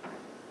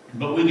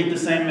 But we get the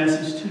same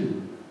message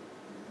too.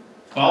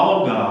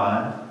 Follow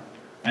God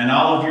and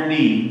all of your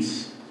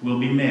needs will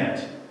be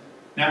met.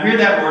 Now hear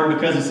that word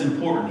because it's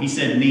important. He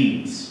said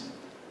needs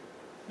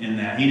in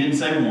that. He didn't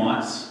say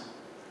wants.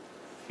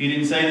 He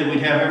didn't say that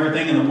we'd have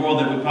everything in the world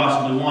that we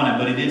possibly wanted,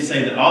 but he did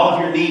say that all of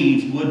your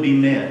needs would be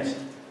met.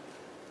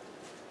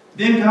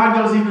 Then God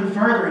goes even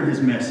further in his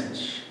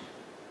message.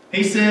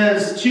 He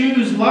says,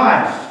 choose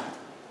life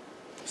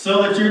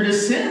so that your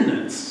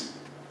descendants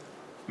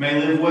may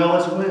live well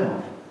as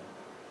well,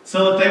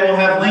 so that they will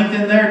have length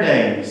in their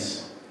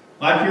days,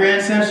 like your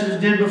ancestors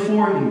did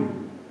before you.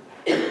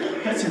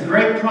 That's a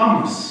great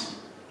promise.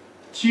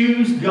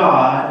 Choose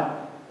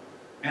God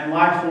and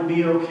life will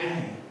be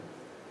okay.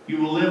 You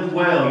will live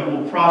well. You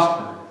will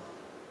prosper.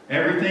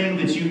 Everything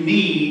that you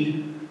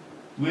need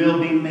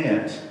will be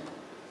met.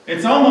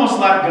 It's almost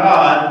like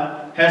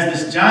God has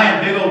this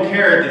giant big old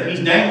carrot that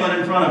he's dangling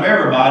in front of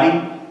everybody,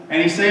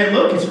 and he's saying,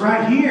 look, it's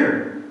right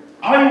here.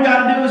 All you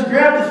got to do is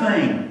grab the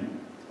thing.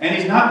 And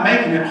he's not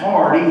making it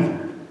hard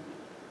either.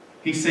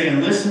 He's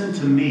saying, listen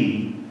to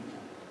me,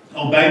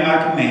 obey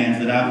my commands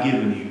that I've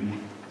given you,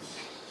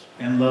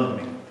 and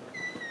love me.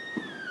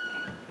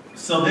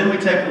 So then we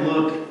take a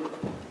look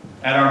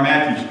at our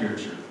Matthew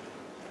scripture.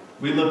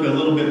 We look a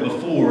little bit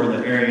before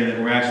the area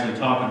that we're actually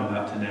talking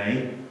about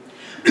today.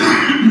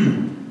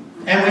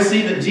 And we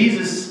see that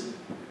Jesus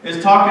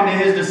is talking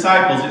to his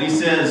disciples and he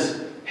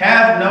says,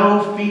 have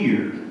no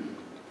fear.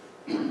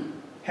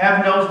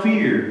 Have no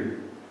fear.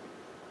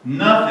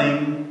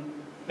 Nothing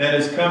that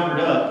is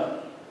covered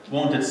up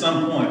won't at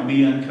some point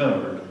be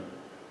uncovered.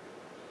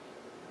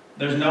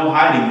 There's no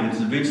hiding it.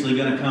 It's eventually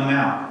going to come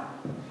out.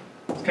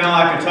 It's kind of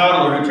like a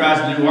toddler who tries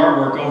to do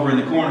artwork over in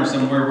the corner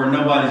somewhere where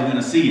nobody's going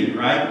to see it,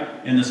 right?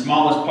 In the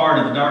smallest part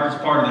of the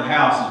darkest part of the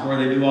house is where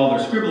they do all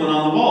their scribbling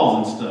on the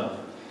walls and stuff.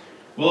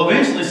 Well,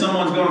 eventually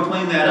someone's going to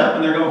clean that up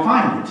and they're going to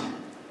find it.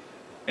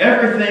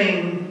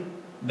 Everything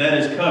that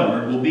is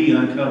covered will be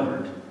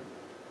uncovered.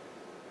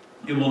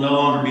 It will no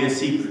longer be a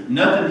secret.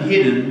 Nothing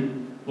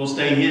hidden will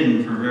stay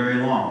hidden for very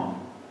long.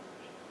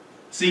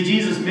 See,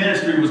 Jesus'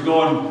 ministry was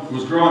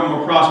growing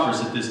more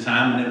prosperous at this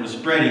time, and it was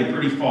spreading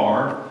pretty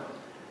far.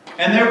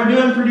 And they were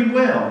doing pretty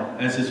well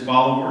as his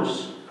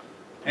followers.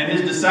 And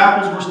his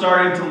disciples were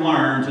starting to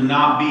learn to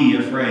not be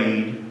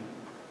afraid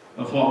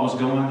of what was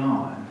going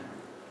on.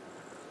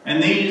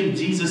 And then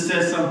Jesus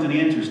says something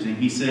interesting.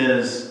 He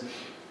says,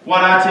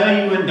 "What I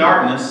tell you in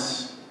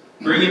darkness,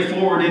 bring it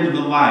forward into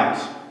the light.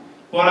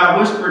 What I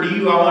whisper to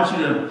you, I want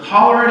you to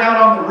holler it out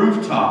on the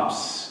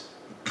rooftops."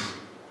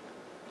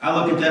 I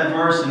look at that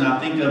verse and I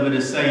think of it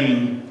as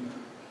saying,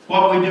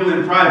 what we do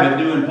in private,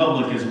 do in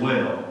public as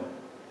well.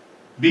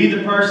 Be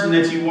the person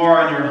that you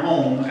are in your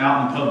home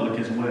out in public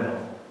as well.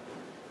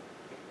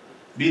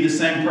 Be the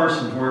same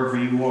person wherever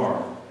you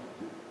are.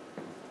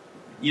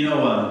 You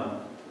know,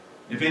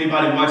 if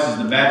anybody watches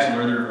The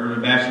Bachelor or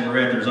The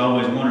Bachelorette, there's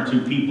always one or two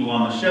people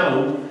on the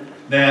show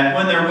that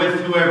when they're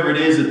with whoever it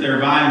is that they're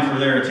vying for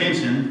their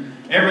attention,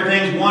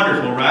 everything's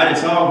wonderful, right?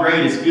 It's all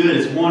great, it's good,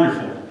 it's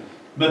wonderful.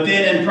 But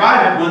then in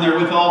private, when they're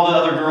with all the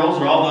other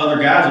girls or all the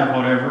other guys or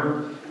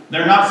whatever,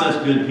 they're not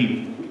such good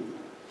people.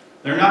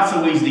 They're not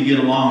so easy to get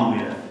along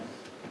with.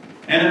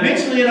 And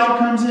eventually it all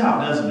comes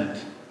out, doesn't it?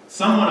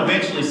 Someone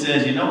eventually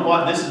says, you know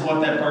what, this is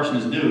what that person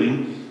is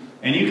doing,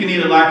 and you can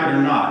either like it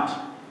or not.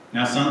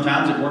 Now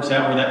sometimes it works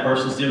out where that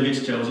person still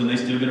gets chosen, they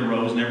still get a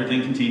rose, and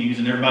everything continues,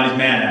 and everybody's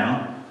mad at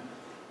them.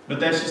 But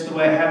that's just the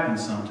way it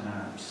happens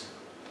sometimes.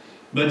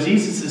 But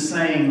Jesus is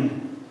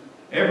saying,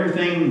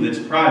 everything that's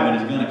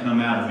private is going to come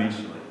out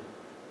eventually.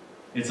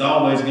 It's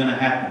always going to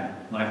happen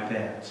like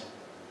that.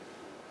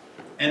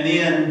 And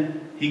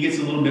then he gets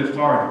a little bit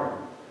farther.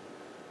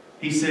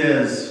 He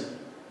says,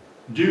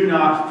 do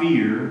not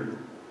fear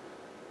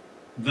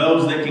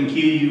those that can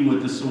kill you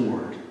with the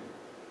sword.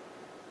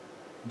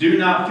 Do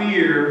not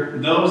fear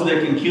those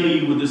that can kill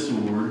you with the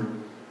sword,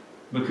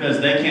 because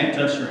they can't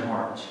touch your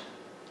heart.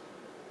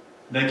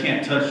 They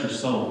can't touch your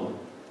soul.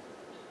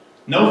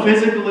 No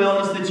physical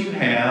illness that you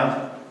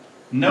have,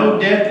 no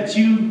death that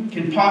you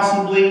can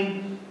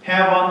possibly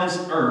have on this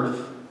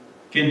earth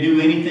can do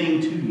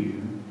anything to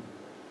you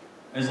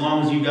as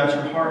long as you got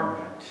your heart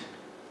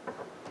right.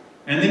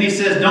 And then he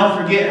says,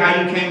 don't forget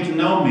how you came to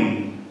know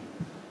me.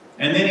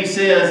 And then he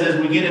says, as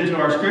we get into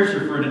our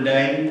scripture for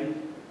today,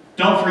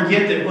 don't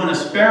forget that when a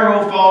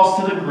sparrow falls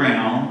to the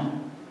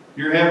ground,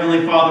 your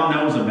heavenly Father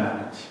knows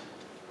about it.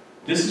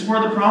 This is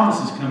where the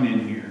promises come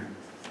in here.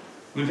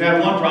 We've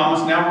had one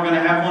promise, now we're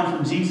going to have one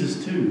from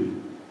Jesus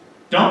too.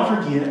 Don't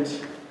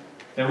forget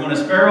that when a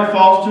sparrow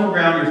falls to the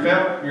ground,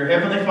 your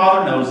heavenly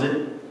Father knows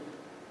it.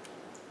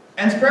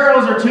 And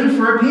sparrows are 2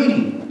 for a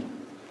penny.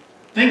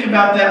 Think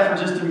about that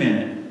for just a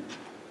minute.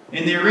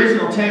 In the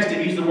original text,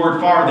 it used the word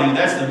farthing.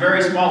 That's the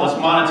very smallest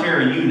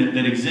monetary unit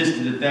that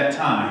existed at that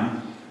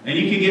time. And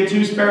you could get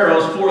 2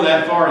 sparrows for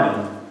that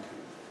farthing.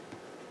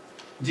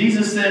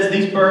 Jesus says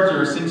these birds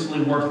are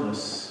essentially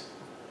worthless.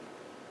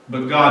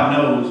 But God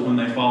knows when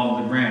they fall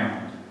to the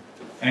ground.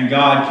 And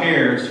God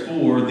cares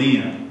for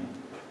them.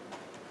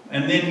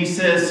 And then he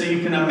says, so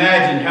you can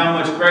imagine how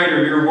much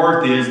greater your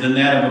worth is than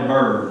that of a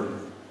bird.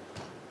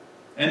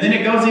 And then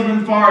it goes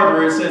even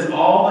farther. It says,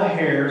 all the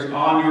hairs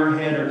on your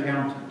head are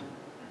counted.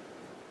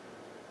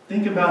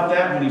 Think about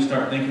that when you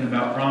start thinking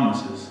about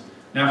promises.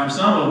 Now, for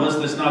some of us,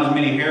 there's not as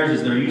many hairs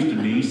as there used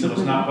to be, so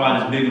it's not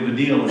quite as big of a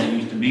deal as it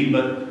used to be.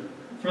 But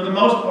for the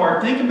most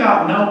part, think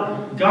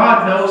about,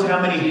 God knows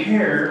how many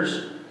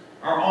hairs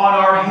are on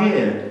our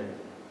head.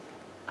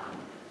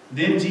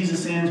 Then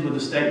Jesus ends with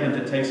a statement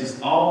that takes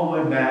us all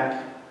the way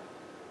back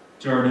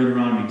to our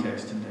Deuteronomy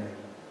text today.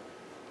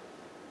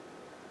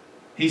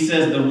 He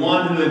says, the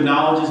one who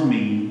acknowledges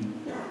me,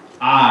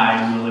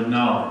 I will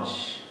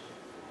acknowledge.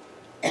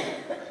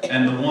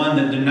 And the one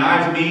that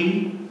denies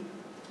me,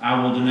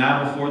 I will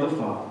deny before the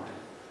Father.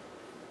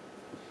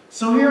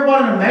 So hear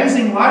what an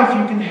amazing life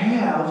you can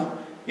have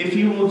if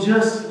you will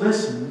just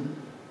listen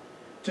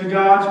to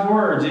God's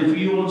words, if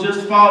you will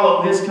just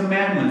follow His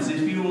commandments,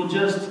 if you will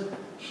just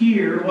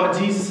hear what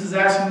Jesus is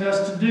asking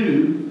us to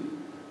do,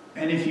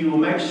 and if you will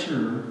make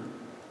sure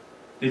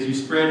that you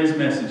spread His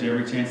message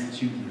every chance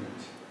that you get.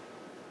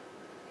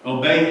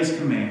 Obey His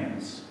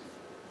commands.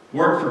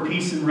 Work for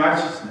peace and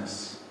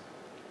righteousness.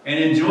 And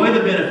enjoy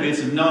the benefits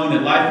of knowing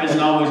that life isn't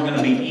always going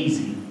to be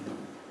easy,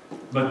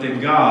 but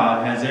that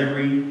God has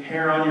every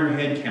hair on your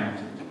head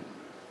counted.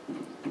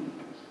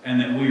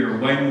 And that we are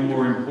way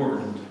more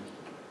important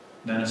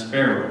than a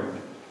sparrow.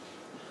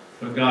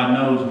 But God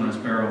knows when a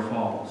sparrow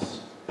falls.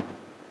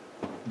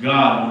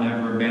 God will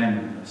never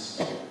abandon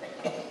us.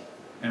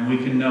 And we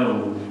can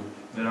know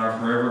that our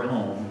forever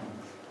home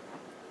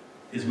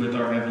is with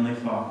our Heavenly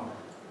Father.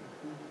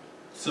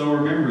 So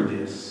remember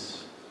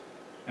this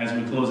as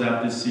we close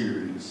out this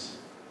series.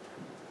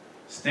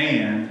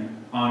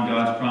 Stand on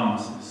God's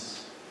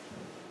promises.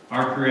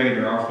 Our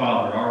Creator, our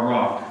Father, our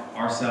rock,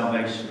 our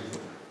salvation.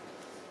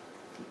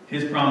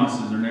 His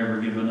promises are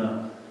never given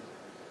up.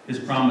 His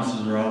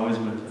promises are always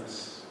with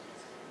us.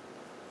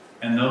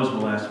 And those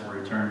will last for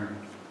eternity.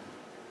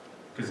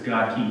 Because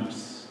God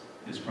keeps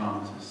His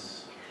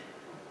promises.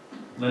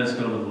 Let us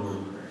go to the Lord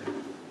in prayer.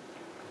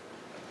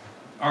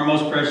 Our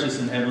most precious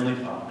and heavenly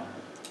Father,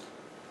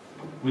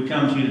 we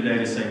come to you today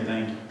to say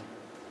thank you.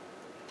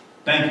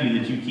 Thank you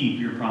that you keep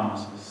your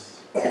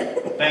promises.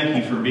 Thank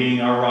you for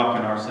being our rock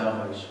and our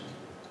salvation.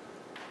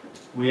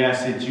 We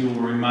ask that you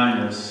will remind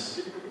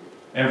us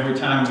every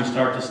time we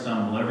start to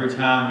stumble, every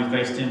time we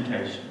face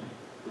temptation,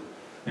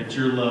 that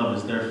your love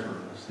is there for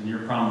us and your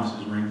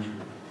promises ring true.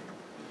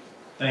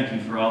 Thank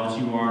you for all that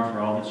you are and for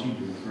all that you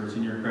do. For it's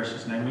in your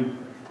precious name we pray.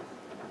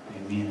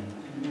 Amen.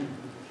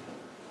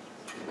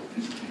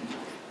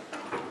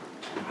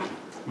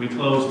 We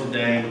close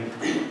today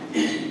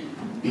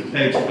with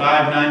page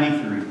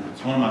 593.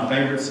 It's one of my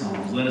favorite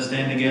songs. Let us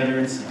stand together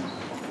and sing.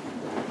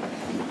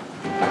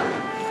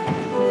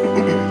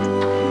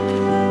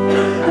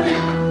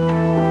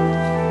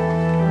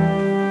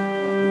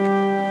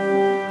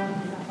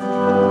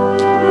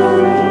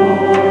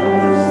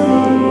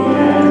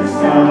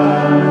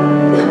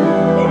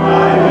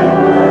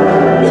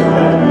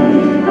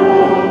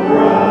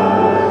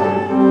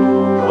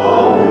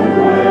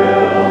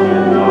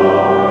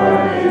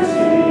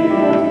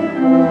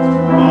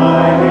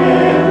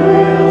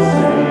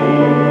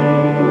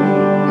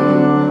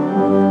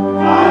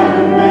 I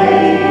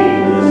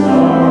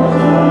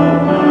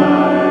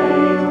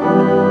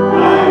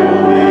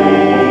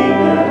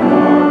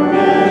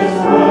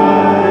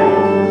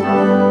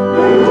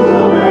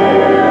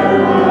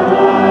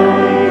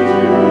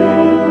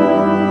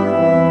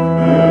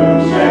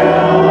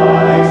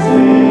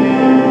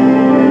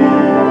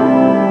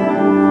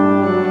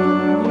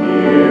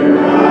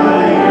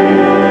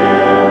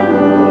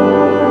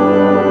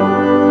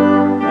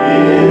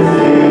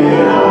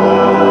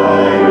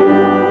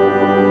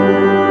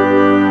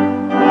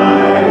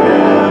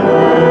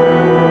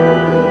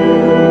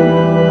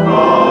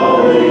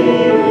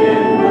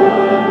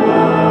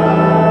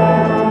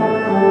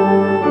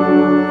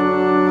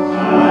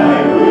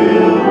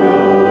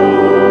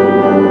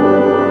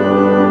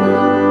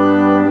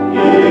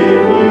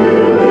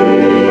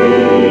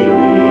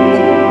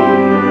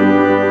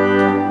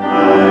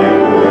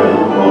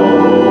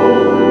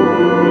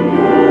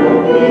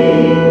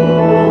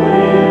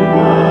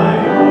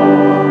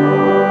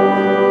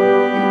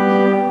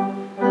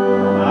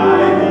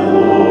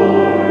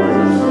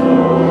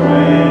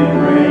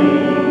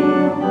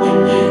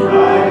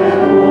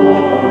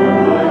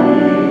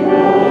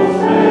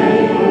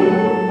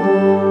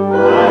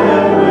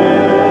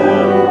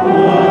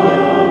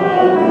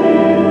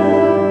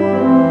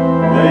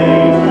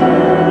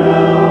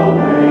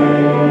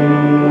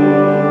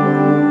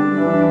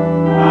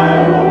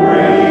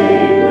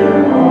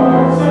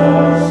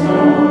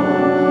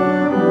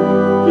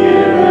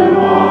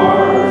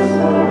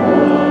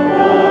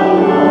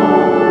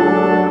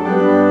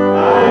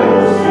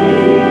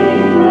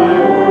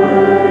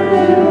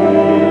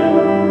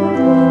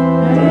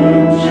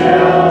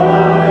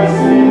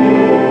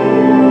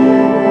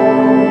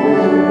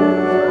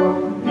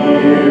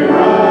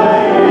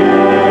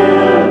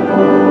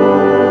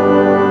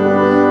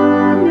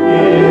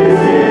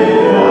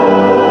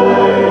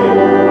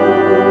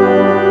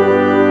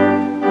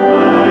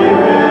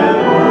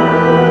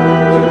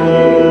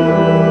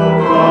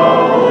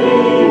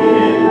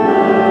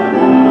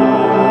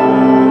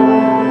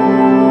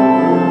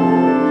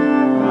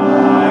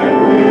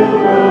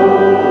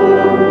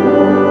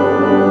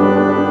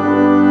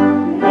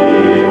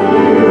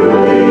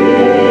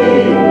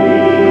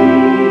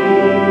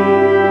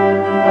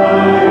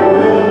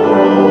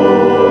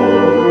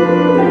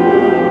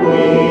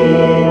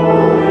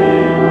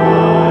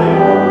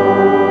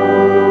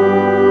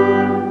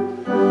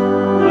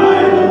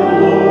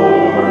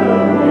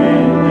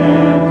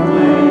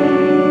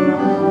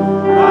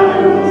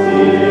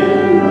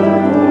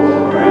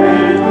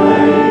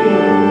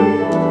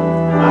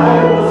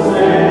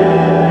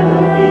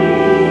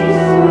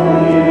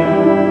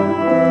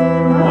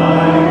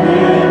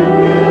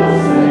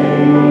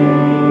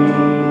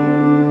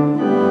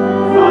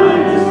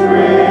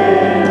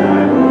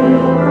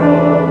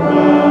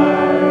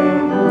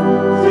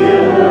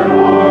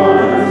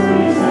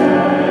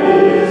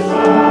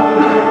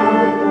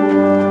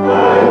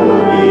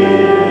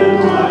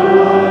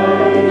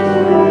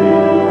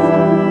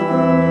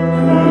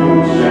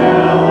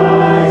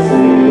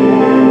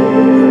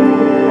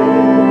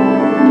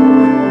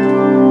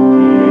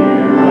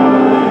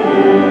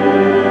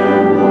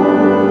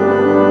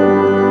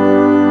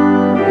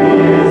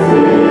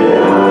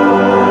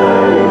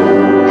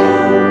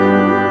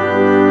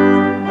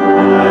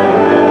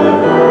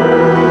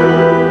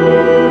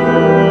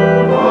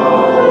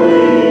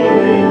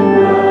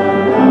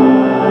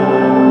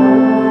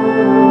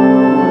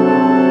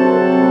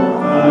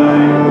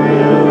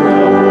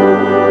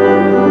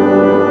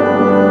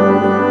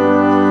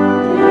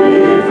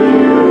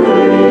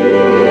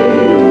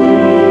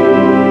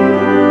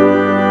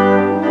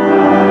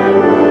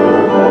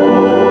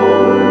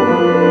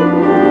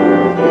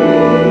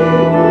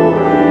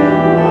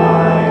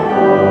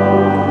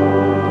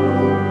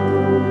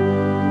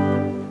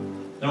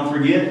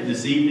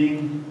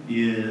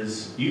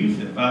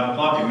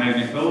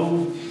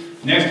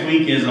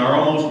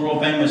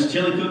family's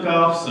chili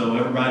cook-off, so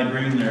everybody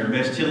bring their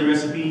best chili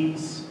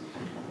recipes.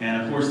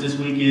 And of course, this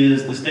week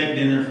is the steak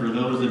dinner for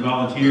those that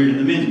volunteered in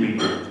the men's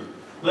meeting.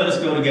 Let us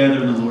go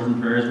together in the Lord in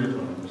prayer as we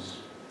close.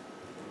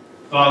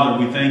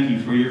 Father, we thank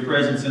you for your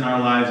presence in our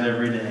lives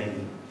every day.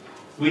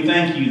 We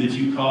thank you that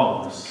you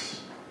call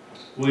us.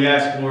 We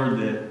ask, Lord,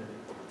 that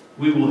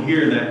we will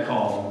hear that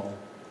call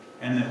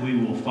and that we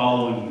will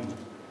follow you.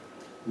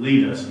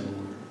 Lead us,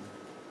 Lord.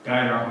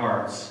 Guide our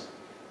hearts.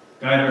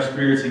 Guide our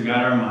spirits and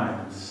guide our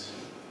minds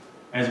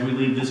as we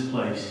leave this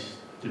place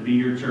to be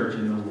your church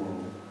in the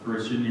world. For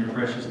it's in your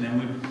precious name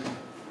we pray.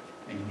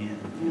 Amen.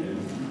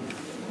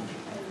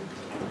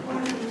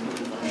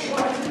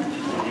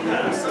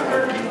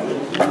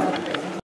 Amen.